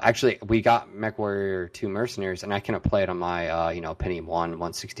 And actually, we got MechWarrior 2 Mercenaries, and I couldn't play it on my, Pentium 1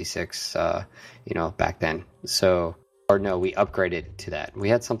 166, back then. So, or no, we upgraded to that. We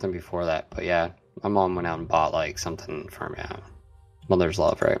had something before that, but yeah, my mom went out and bought like something for me. Mother's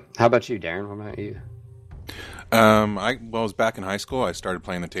love, right? How about you, Darren? What about you? I was back in high school. I started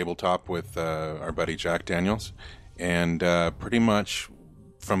playing the tabletop with our buddy Jack Daniels, and pretty much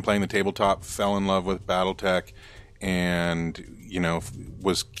from playing the tabletop, fell in love with BattleTech, and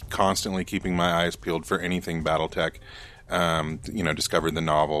was constantly keeping my eyes peeled for anything BattleTech. Discovered the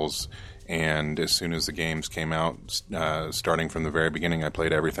novels, and as soon as the games came out, starting from the very beginning, I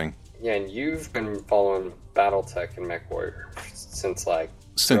played everything. Yeah, and you've been following BattleTech and MechWarrior since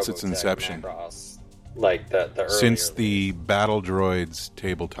its inception. Macross, like the earlier Since the Battle Droids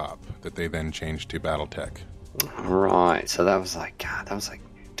tabletop that they then changed to BattleTech. Right, so that was like,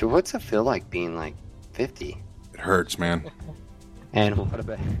 dude, what's it feel like being like 50? It hurts, man. And what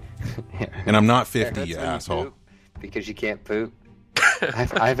about... And I'm not It 50, hurts you when asshole. poop because you can't poop.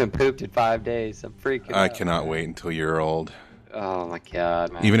 I haven't pooped in 5 days. I'm freaking I out. cannot wait until you're old. Oh my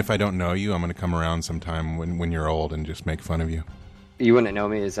god, man. Even if I don't know you, I'm going to come around sometime when you're old and just make fun of you. You wouldn't know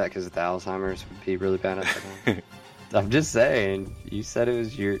me? Is that because the Alzheimer's would be really bad at that time? I'm just saying. You said it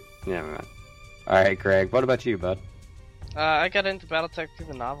was your... Never mind. Alright, Greg, what about you, bud? I got into BattleTech through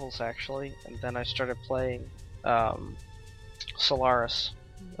the novels, actually, and then I started playing Solaris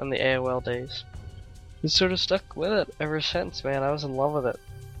in the AOL days. And sort of stuck with it ever since, man. I was in love with it.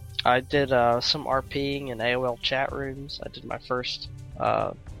 I did some RPing in AOL chat rooms. I did my first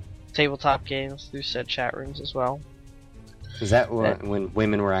tabletop games through said chat rooms as well. Is that when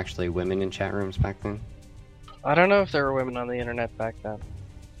women were actually women in chat rooms back then? I don't know if there were women on the internet back then.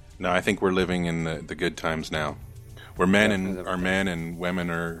 No, I think we're living in the good times now, where men are men and women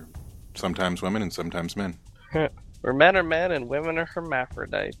are sometimes women and sometimes men. Where men are men and women are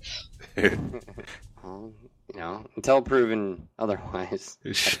hermaphrodites. Well, until proven otherwise,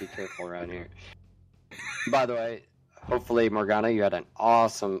 gotta be careful around here. By the way, hopefully, Morgana, you had an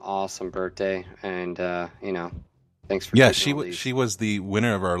awesome birthday, and thanks for she was the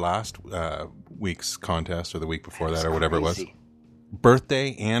winner of our last week's contest, or the week before that, or whatever it was.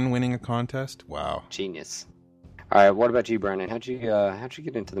 Birthday and winning a contest. Wow, genius. All right, what about you, Brandon? How'd you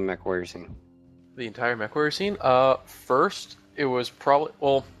get into the MechWarrior scene? The entire MechWarrior scene? First, it was probably...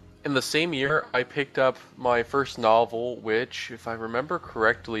 Well, in the same year, I picked up my first novel, which, if I remember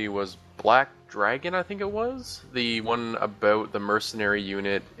correctly, was Black Dragon, I think it was? The one about the mercenary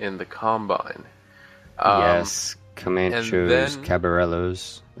unit in the Combine. Yes, Comanches,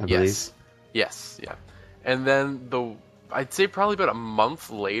 Caballeros, I believe. Yes, yeah. And then, I'd say probably about a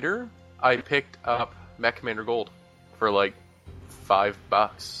month later, I picked up Mech Commander Gold for like $5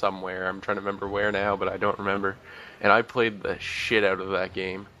 somewhere. I'm trying to remember where now, but I don't remember. And I played the shit out of that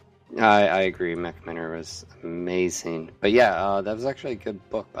game. I agree. Mech Commander was amazing. But yeah, that was actually a good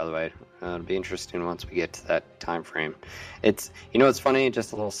book, by the way. It'll be interesting once we get to that time frame. It's funny,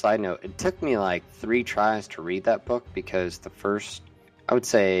 just a little side note. It took me like 3 tries to read that book because the first, I would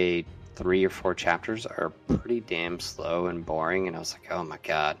say, 3 or 4 chapters are pretty damn slow and boring. And I was like, oh my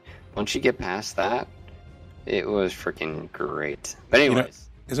god. Once you get past that, it was freaking great. But anyways.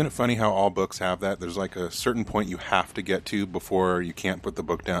 Isn't it funny how all books have that? There's like a certain point you have to get to before you can't put the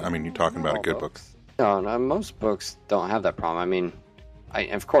book down. I mean, you're talking about a good book. No, most books don't have that problem. I mean,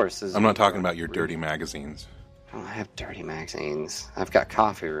 of course. I'm not talking about your dirty magazines. I don't have dirty magazines. I've got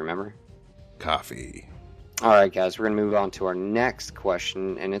coffee, remember? Coffee. All right, guys, we're going to move on to our next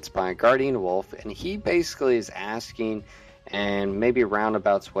question, and it's by Guardian Wolf. And he basically is asking, and maybe a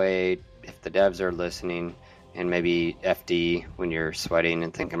roundabout's way, if the devs are listening, and maybe FD, when you're sweating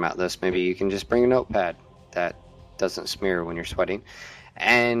and thinking about this, maybe you can just bring a notepad that doesn't smear when you're sweating.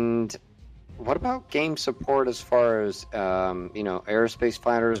 And what about game support as far as, aerospace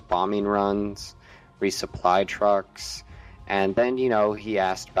fighters, bombing runs, resupply trucks? And then, he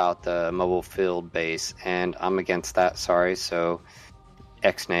asked about the mobile field base, and I'm against that, sorry. So,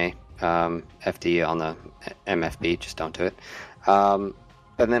 Xnay, FD on the MFB, just don't do it.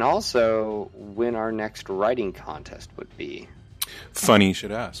 And then also, when our next writing contest would be. Funny you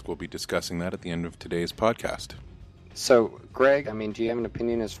should ask. We'll be discussing that at the end of today's podcast. So, Greg, do you have an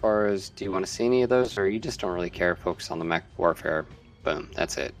opinion as far as, do you want to see any of those, or you just don't really care, focus on the mech warfare? Boom,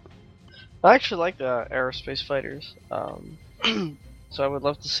 that's it. I actually like the aerospace fighters, so I would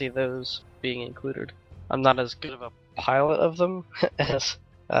love to see those being included. I'm not as good of a pilot of them as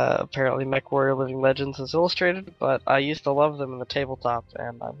apparently MechWarrior Living Legends is illustrated, but I used to love them in the tabletop,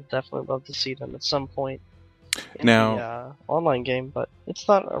 and I would definitely love to see them at some point in the online game, but it's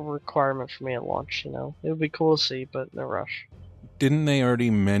not a requirement for me at launch, It would be cool to see, but no rush. Didn't they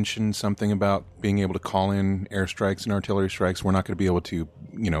already mention something about being able to call in airstrikes and artillery strikes? We're not going to be able to,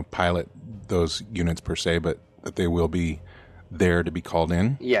 pilot those units per se, but that they will be there to be called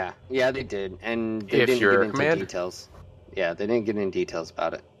in? Yeah, they did, and they didn't get into details. Yeah, they didn't get into details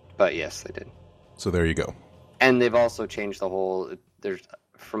about it, but yes, they did. So there you go. And they've also changed the whole.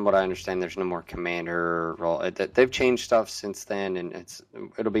 From what I understand, there's no more commander role. They've changed stuff since then, and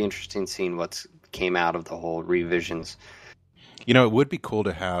it'll be interesting seeing what's came out of the whole revisions. It would be cool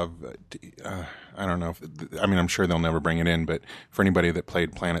to have. I don't know. I'm sure they'll never bring it in, but for anybody that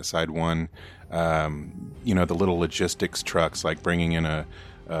played PlanetSide 1, the little logistics trucks, like bringing in a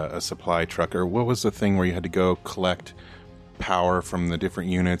supply truck, or what was the thing where you had to go collect power from the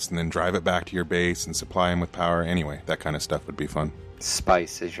different units and then drive it back to your base and supply them with power? Anyway, that kind of stuff would be fun.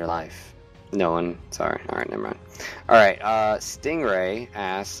 Spice is your life. No one. Sorry. All right, never mind. All right. Stingray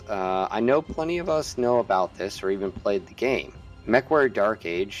asks, I know plenty of us know about this or even played the game. MechWarrior Dark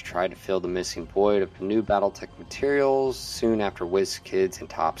Age tried to fill the missing void of new Battletech materials soon after WizKids and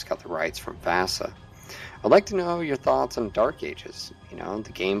Topps got the rights from VASA. I'd like to know your thoughts on Dark Ages. The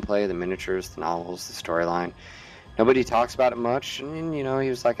gameplay, the miniatures, the novels, the storyline. Nobody talks about it much, and, he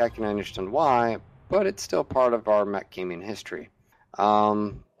was like, I can understand why, but it's still part of our mech gaming history.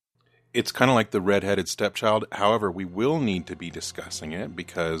 It's kind of like the red-headed stepchild. However, we will need to be discussing it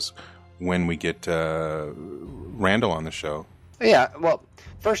because when we get Randall on the show. Yeah, well,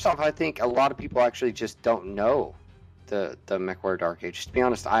 first off, I think a lot of people actually just don't know the MechWarrior Dark Age. To be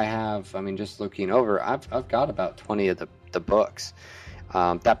honest, just looking over, I've got about 20 of the books.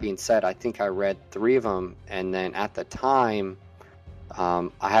 That being said, I think I read 3 of them, and then at the time, I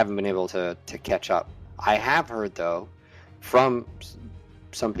haven't been able to catch up. I have heard, though, from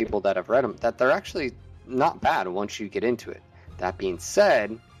some people that have read them, that they're actually not bad once you get into it. That being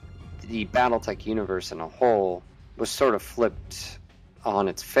said, the BattleTech universe in a whole was sort of flipped on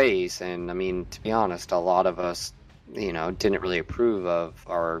its face, and I mean, to be honest, a lot of us, didn't really approve of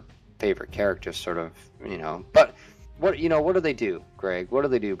our favorite characters, sort of, But what do they do, Greg? What do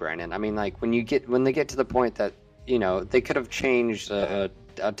they do, Brandon? I mean, like when they get to the point that they could have changed a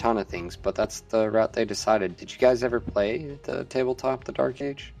ton of things, but that's the route they decided. Did you guys ever play the Dark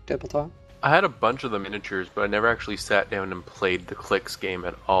Age tabletop? I had a bunch of the miniatures, but I never actually sat down and played the Clix game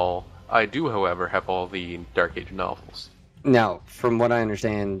at all. I do, however, have all the Dark Age novels. Now, from what I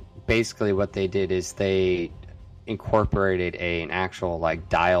understand, basically what they did is they incorporated an actual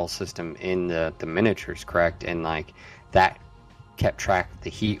dial system in the miniatures, correct? And that kept track of the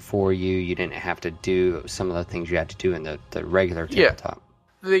heat for you. You didn't have to do some of the things you had to do in the regular tabletop.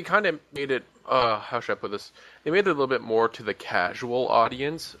 Yeah. They kind of made it, how should I put this? They made it a little bit more to the casual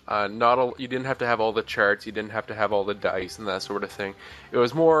audience. You didn't have to have all the charts, you didn't have to have all the dice and that sort of thing. It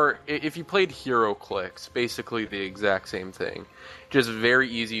was more, if you played HeroClix, basically the exact same thing. Just very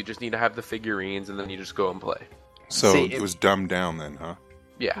easy, you just need to have the figurines and then you just go and play. So it was dumbed down then, huh?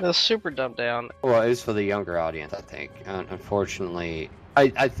 Yeah. It was super dumbed down. Well, it was for the younger audience, I think. Unfortunately,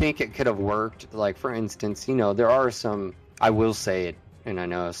 I think it could have worked. Like, for instance, there are some, I will say it, and I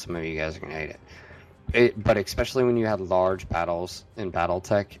know some of you guys are going to hate it. But especially when you had large battles in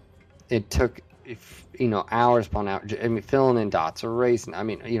BattleTech, it took, hours upon hours. I mean, filling in dots, erasing,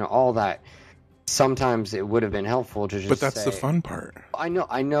 all that. Sometimes it would have been helpful to just But that's say, the fun part. I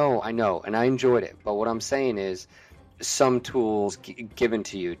know, and I enjoyed it. But what I'm saying is, some tools given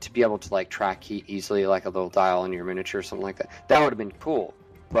to you to be able to track heat easily, like a little dial in your miniature or something like that would have been cool.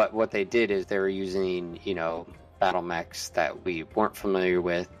 But what they did is they were using, battle mechs that we weren't familiar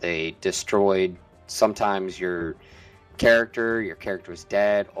with. They destroyed sometimes your character was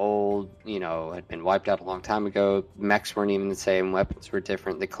dead, old, had been wiped out a long time ago. Mechs weren't even the same, weapons were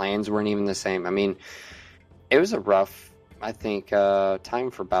different, the clans weren't even the same. I mean, it was a rough, I think,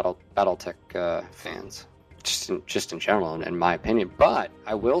 time for BattleTech fans. Just in general, in my opinion. But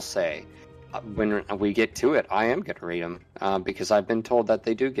I will say, when we get to it, I am going to read them because I've been told that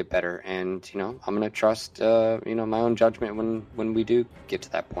they do get better, and I'm going to trust my own judgment when we do get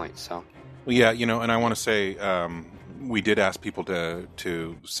to that point. So, well, yeah, and I want to say we did ask people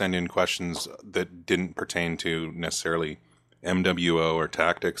to send in questions that didn't pertain to necessarily MWO or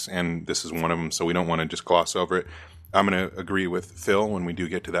tactics, and this is one of them. So we don't want to just gloss over it. I'm going to agree with Phil when we do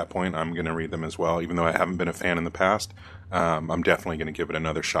get to that point. I'm going to read them as well. Even though I haven't been a fan in the past, I'm definitely going to give it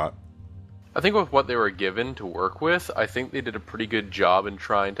another shot. I think with what they were given to work with, I think they did a pretty good job in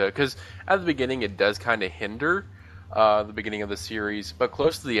trying to... Because at the beginning, it does kind of hinder the beginning of the series, but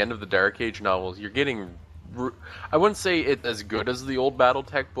close to the end of the Dark Age novels, you're getting... I wouldn't say it's as good as the old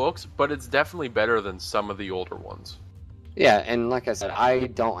BattleTech books, but it's definitely better than some of the older ones. Yeah, and like I said, I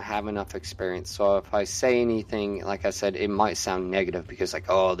don't have enough experience, so if I say anything, like I said, it might sound negative because,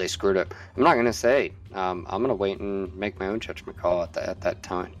 they screwed up. I'm not going to say. I'm going to wait and make my own judgment call at that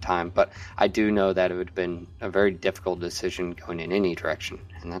time, but I do know that it would have been a very difficult decision going in any direction,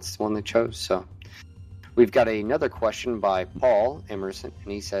 and that's the one they chose, so. We've got another question by Paul Emerson,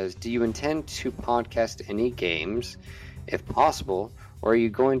 and he says, do you intend to podcast any games, if possible, or are you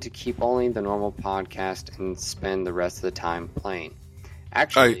going to keep only the normal podcast and spend the rest of the time playing?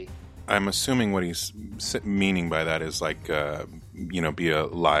 Actually, I'm assuming what he's meaning by that is be a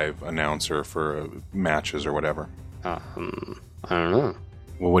live announcer for matches or whatever. I don't know.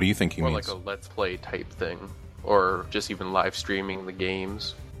 Well, what do you think he means? means? Or like a Let's Play type thing, or just even live streaming the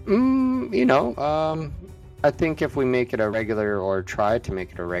games. I think if we make it a regular, or try to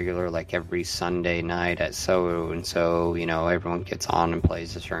make it a regular, like every Sunday night at so-and-so, everyone gets on and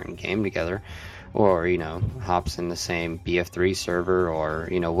plays a certain game together, or, hops in the same BF3 server, or,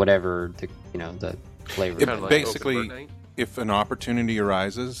 whatever the flavor. Basically, if an opportunity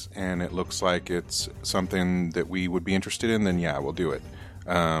arises and it looks like it's something that we would be interested in, then yeah, we'll do it.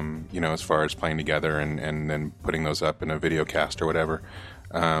 As far as playing together and then putting those up in a video cast or whatever.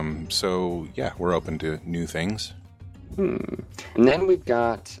 So, yeah, we're open to new things. And then we've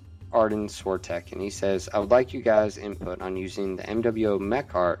got Arden Swartek, and he says, I would like you guys' input on using the MWO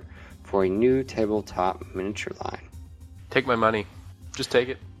mech art for a new tabletop miniature line. Take my money. Just take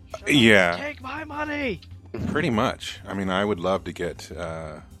it. Yeah. Take my money! Pretty much. I mean, I would love to get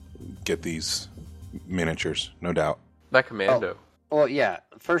these miniatures, no doubt. That Commando. Well, yeah.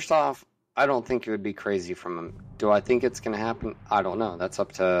 First off, I don't think it would be crazy from him. Do I think it's going to happen? I don't know. That's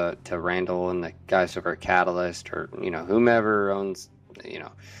up to Randall and the guys over at Catalyst, or whomever owns.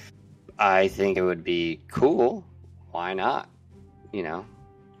 I think it would be cool. Why not?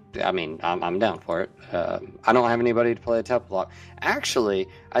 I mean, I'm down for it. I don't have anybody to play a Temple Lock. Actually,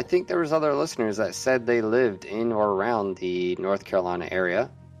 I think there was other listeners that said they lived in or around the North Carolina area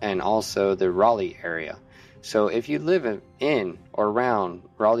and also the Raleigh area. So if you live in or around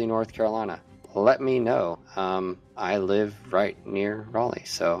Raleigh, North Carolina, let me know. I live right near Raleigh.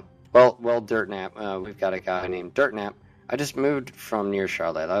 So, well, Dirtnap. We've got a guy named Dirtnap. I just moved from near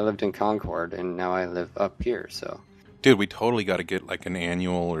Charlotte. I lived in Concord, and now I live up here. So, dude, we totally got to get like an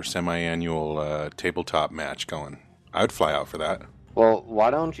annual or semi-annual tabletop match going. I would fly out for that. Well, why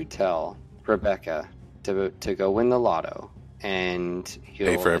don't you tell Rebecca to go win the lotto, and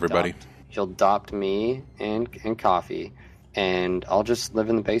pay for everybody. You'll adopt me and Coffee, and I'll just live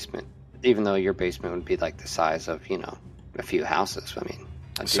in the basement. Even though your basement would be like the size of a few houses. I mean,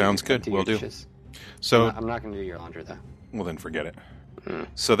 sounds good. We'll do. So I'm not going to do your laundry though. Well, then forget it.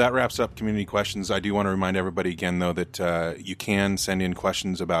 So that wraps up community questions. I do want to remind everybody again, though, that you can send in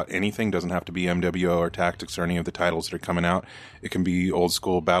questions about anything. It doesn't have to be MWO or Tactics or any of the titles that are coming out. It can be old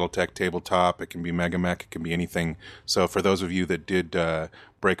school Battletech tabletop. It can be Mega Mech. It can be anything. So for those of you that did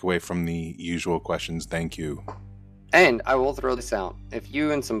break away from the usual questions, thank you. And I will throw this out. If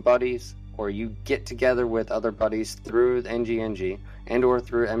you and some buddies, or you get together with other buddies through NGNG and or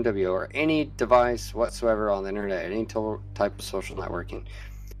through MWO or any device whatsoever on the internet, any type of social networking,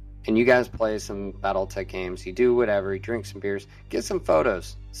 and you guys play some Battletech games, you do whatever, you drink some beers, get some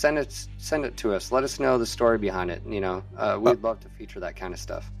photos, send it to us, let us know the story behind it. We'd love to feature that kind of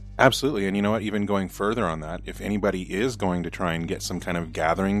stuff. Absolutely. And you know what, even going further on that, if anybody is going to try and get some kind of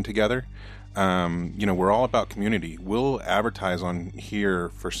gathering together, we're all about community. We'll advertise on here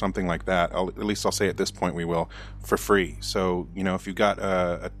for something like that. At least I'll say at this point we will, for free. So, if you've got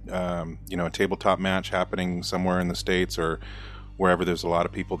a tabletop match happening somewhere in the States or wherever there's a lot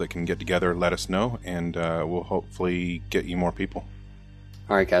of people that can get together, let us know, and we'll hopefully get you more people.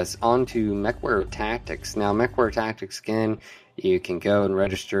 All right, guys, on to MechWarrior Tactics. Now, MechWarrior Tactics, again, you can go and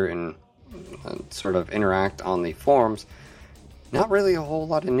register and sort of interact on the forums. Not really a whole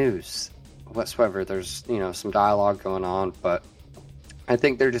lot of news whatsoever. There's some dialogue going on, but I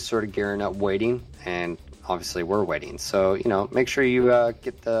think they're just sort of gearing up, waiting, and obviously we're waiting. So make sure you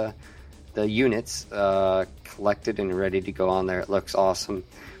get the units collected and ready to go on there. It looks awesome.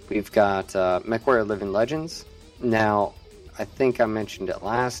 We've got MechWarrior Living Legends. Now, I think I mentioned it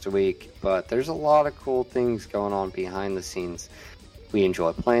last week, but there's a lot of cool things going on behind the scenes. We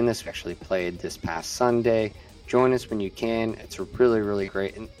enjoy playing this. We actually played this past Sunday. Join us when you can. It's really, really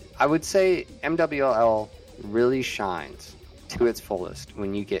great. And I would say MWL really shines to its fullest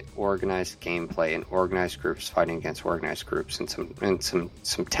when you get organized gameplay and organized groups fighting against organized groups and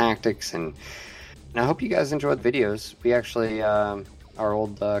some tactics. And I hope you guys enjoyed the videos. We actually our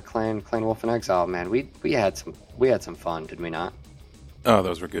old clan Wolf in Exile, man. We had some fun, did we not? Oh,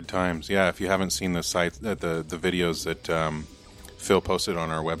 those were good times. Yeah, if you haven't seen the site, the videos that Phil posted on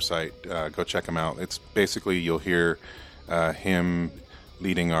our website, go check them out. It's basically you'll hear him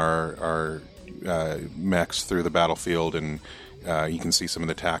leading our mechs through the battlefield, and you can see some of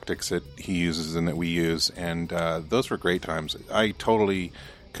the tactics that he uses and that we use, and those were great times. I totally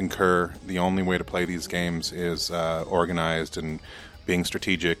concur. The only way to play these games is organized and being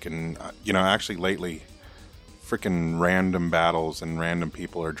strategic, and actually lately, freaking random battles and random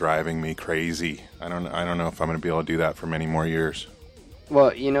people are driving me crazy. I don't know if I'm going to be able to do that for many more years.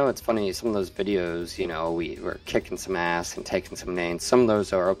 Well, it's funny, some of those videos, we were kicking some ass and taking some names. Some of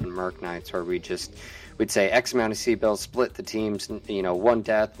those are open Merc nights where we'd say X amount of C-bills, split the teams, one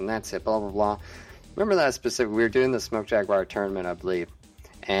death, and that's it, blah, blah, blah. Remember that specific, we were doing the Smoke Jaguar tournament, I believe,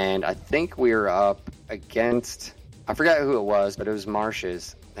 and I think we were up against, I forgot who it was, but it was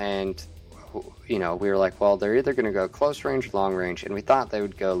Marshes, and, we were like, well, they're either going to go close range or long range, and we thought they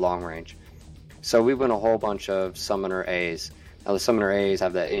would go long range. So we went a whole bunch of Summoner A's. Now, the Summoner A's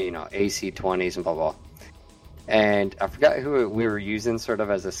have the, AC-20s and blah, blah. And I forgot who we were using sort of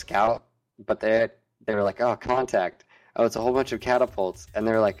as a scout, but they were like, oh, contact. Oh, it's a whole bunch of catapults. And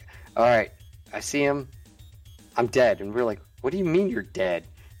they're like, all right, I see him. I'm dead. And we're like, what do you mean you're dead?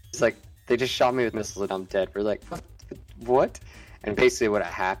 It's like, they just shot me with missiles and I'm dead. We're like, what? And basically what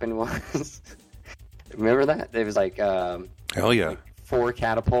happened was, remember that? It was like, hell yeah. 4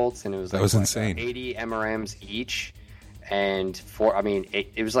 catapults, and it was like, that was insane. 80 MRMs each. And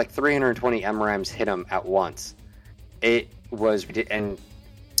it was like 320 MRMs hit him at once. It was, and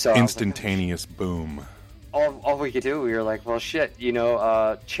so instantaneous boom. all we could do, we were like, well, shit,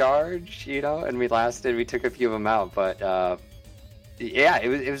 charge, and we lasted. We took a few of them out, but yeah,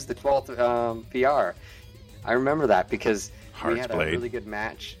 it was the 12th VR. I remember that because we had a really good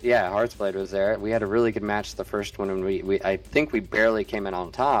match. Yeah, Heartsblade was there. We had a really good match the first one, and I think we barely came in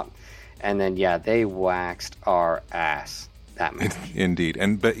on top, and then they waxed our ass that match. Indeed,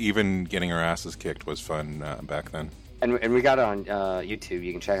 but even getting our asses kicked was fun back then. And we got it on YouTube.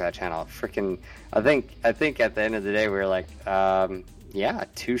 You can check that channel. Freaking, I think at the end of the day we were like,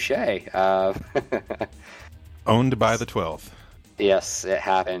 touche. Owned by the 12th. Yes, it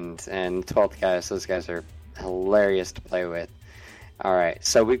happened. And 12th guys, those guys are hilarious to play with. All right,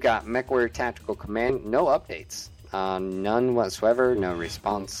 so we've got MechWarrior Tactical Command. No updates. None whatsoever. No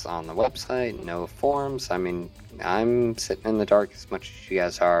response on the website. No forums. I mean, I'm sitting in the dark as much as you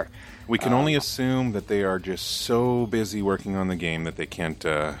guys are. We can only assume that they are just so busy working on the game that they can't.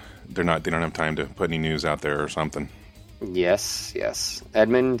 They don't have time to put any news out there or something. Yes.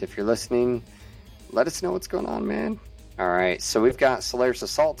 Edmund, if you're listening, let us know what's going on, man. All right, so we've got Solaris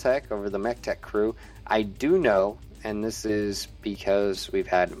Assault Tech over the MechTech crew. I do know, and this is because we've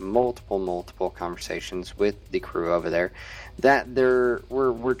had multiple conversations with the crew over there, that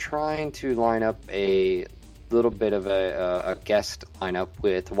we're trying to line up a little bit of a guest lineup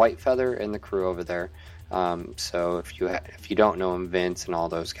with Whitefeather and the crew over there. So if you don't know him, Vince and all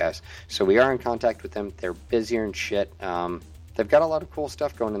those guys. So we are in contact with them. They're busier and shit. They've got a lot of cool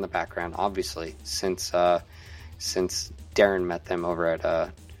stuff going in the background, obviously, since Darren met them over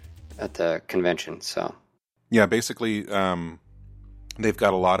at the convention. So yeah, basically, they've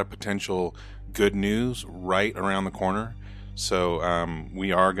got a lot of potential good news right around the corner. So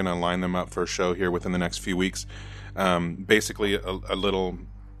we are going to line them up for a show here within the next few weeks. Basically, a little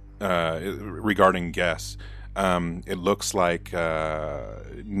regarding guests. It looks like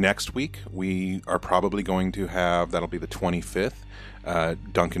next week we are probably going to have, that'll be the 25th,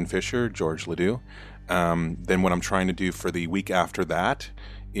 Duncan Fisher, George Ledoux. Then what I'm trying to do for the week after that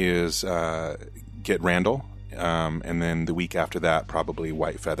is get Randall. And then the week after that, probably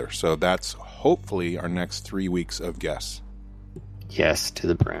Whitefeather. So that's hopefully our next 3 weeks of guests. Yes, to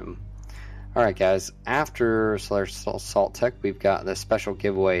the brim. All right, guys. After Solaris Assault Tech, we've got this special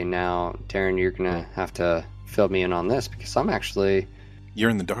giveaway now. Darren, you're going to have to fill me in on this because You're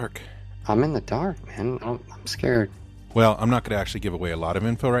in the dark. I'm in the dark, man. I'm scared. Well, I'm not going to actually give away a lot of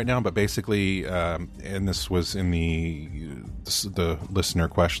info right now, but basically, and this was in the listener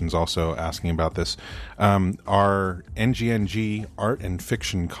questions also asking about this, our NGNG Art and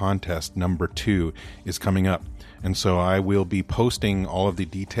Fiction Contest number 2 is coming up. And so I will be posting all of the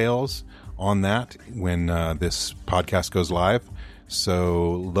details on that when this podcast goes live.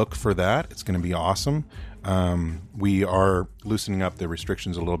 So look for that. It's going to be awesome. We are loosening up the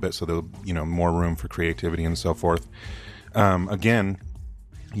restrictions a little bit so there'll more room for creativity and so forth. Again,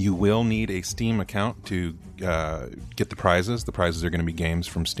 you will need a Steam account to get the prizes. The prizes are going to be games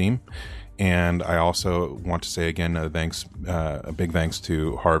from Steam. And I also want to say again, a big thanks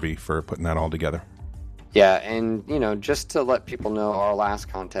to Harvey for putting that all together. Yeah, and just to let people know, our last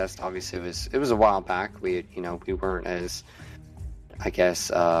contest, obviously, it was a while back. We weren't as, I guess,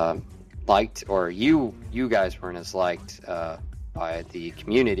 liked, or you guys weren't as liked by the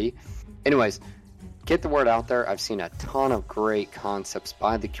community. Anyways, get the word out there. I've seen a ton of great concepts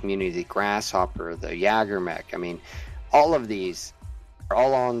by the community. The Grasshopper, the Jagermech. I mean, all of these are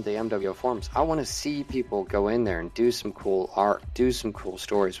all on the MWO forums. I want to see people go in there and do some cool art, do some cool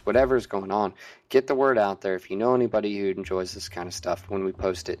stories, whatever's going on. Get the word out there. If you know anybody who enjoys this kind of stuff, when we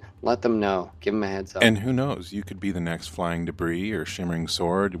post it, let them know. Give them a heads up. And who knows? You could be the next Flying Debris or Shimmering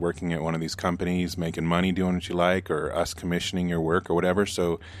Sword, working at one of these companies, making money, doing what you like, or us commissioning your work or whatever.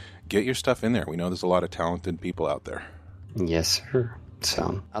 So get your stuff in there. We know there's a lot of talented people out there. Yes, sir.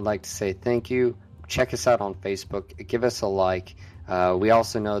 So I'd like to say thank you. Check us out on Facebook. Give us a like. We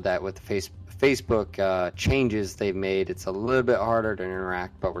also know that with the Facebook changes they've made, it's a little bit harder to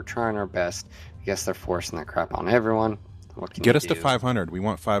interact, but we're trying our best. I guess they're forcing that crap on everyone. What can Get you us do? to 500. We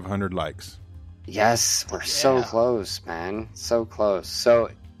want 500 likes. Yes, we're so close, man. So close. So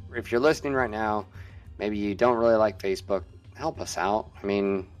if you're listening right now, maybe you don't really like Facebook, help us out. I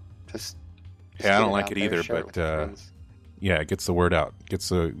mean, just I don't like it either, but yeah, it gets the word out.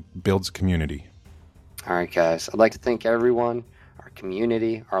 Builds community. All right, guys. I'd like to thank everyone, our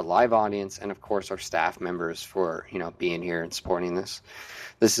community, our live audience, and of course our staff members for being here and supporting this.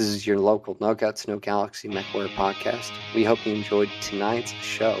 This is your local No Guts, No Galaxy MechWarrior podcast. We hope you enjoyed tonight's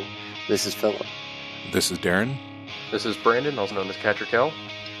show. This is Philip. This is Darren. This is Brandon, also known as Catcher Kel.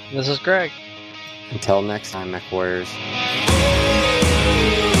 This is Greg. Until next time, MechWarriors.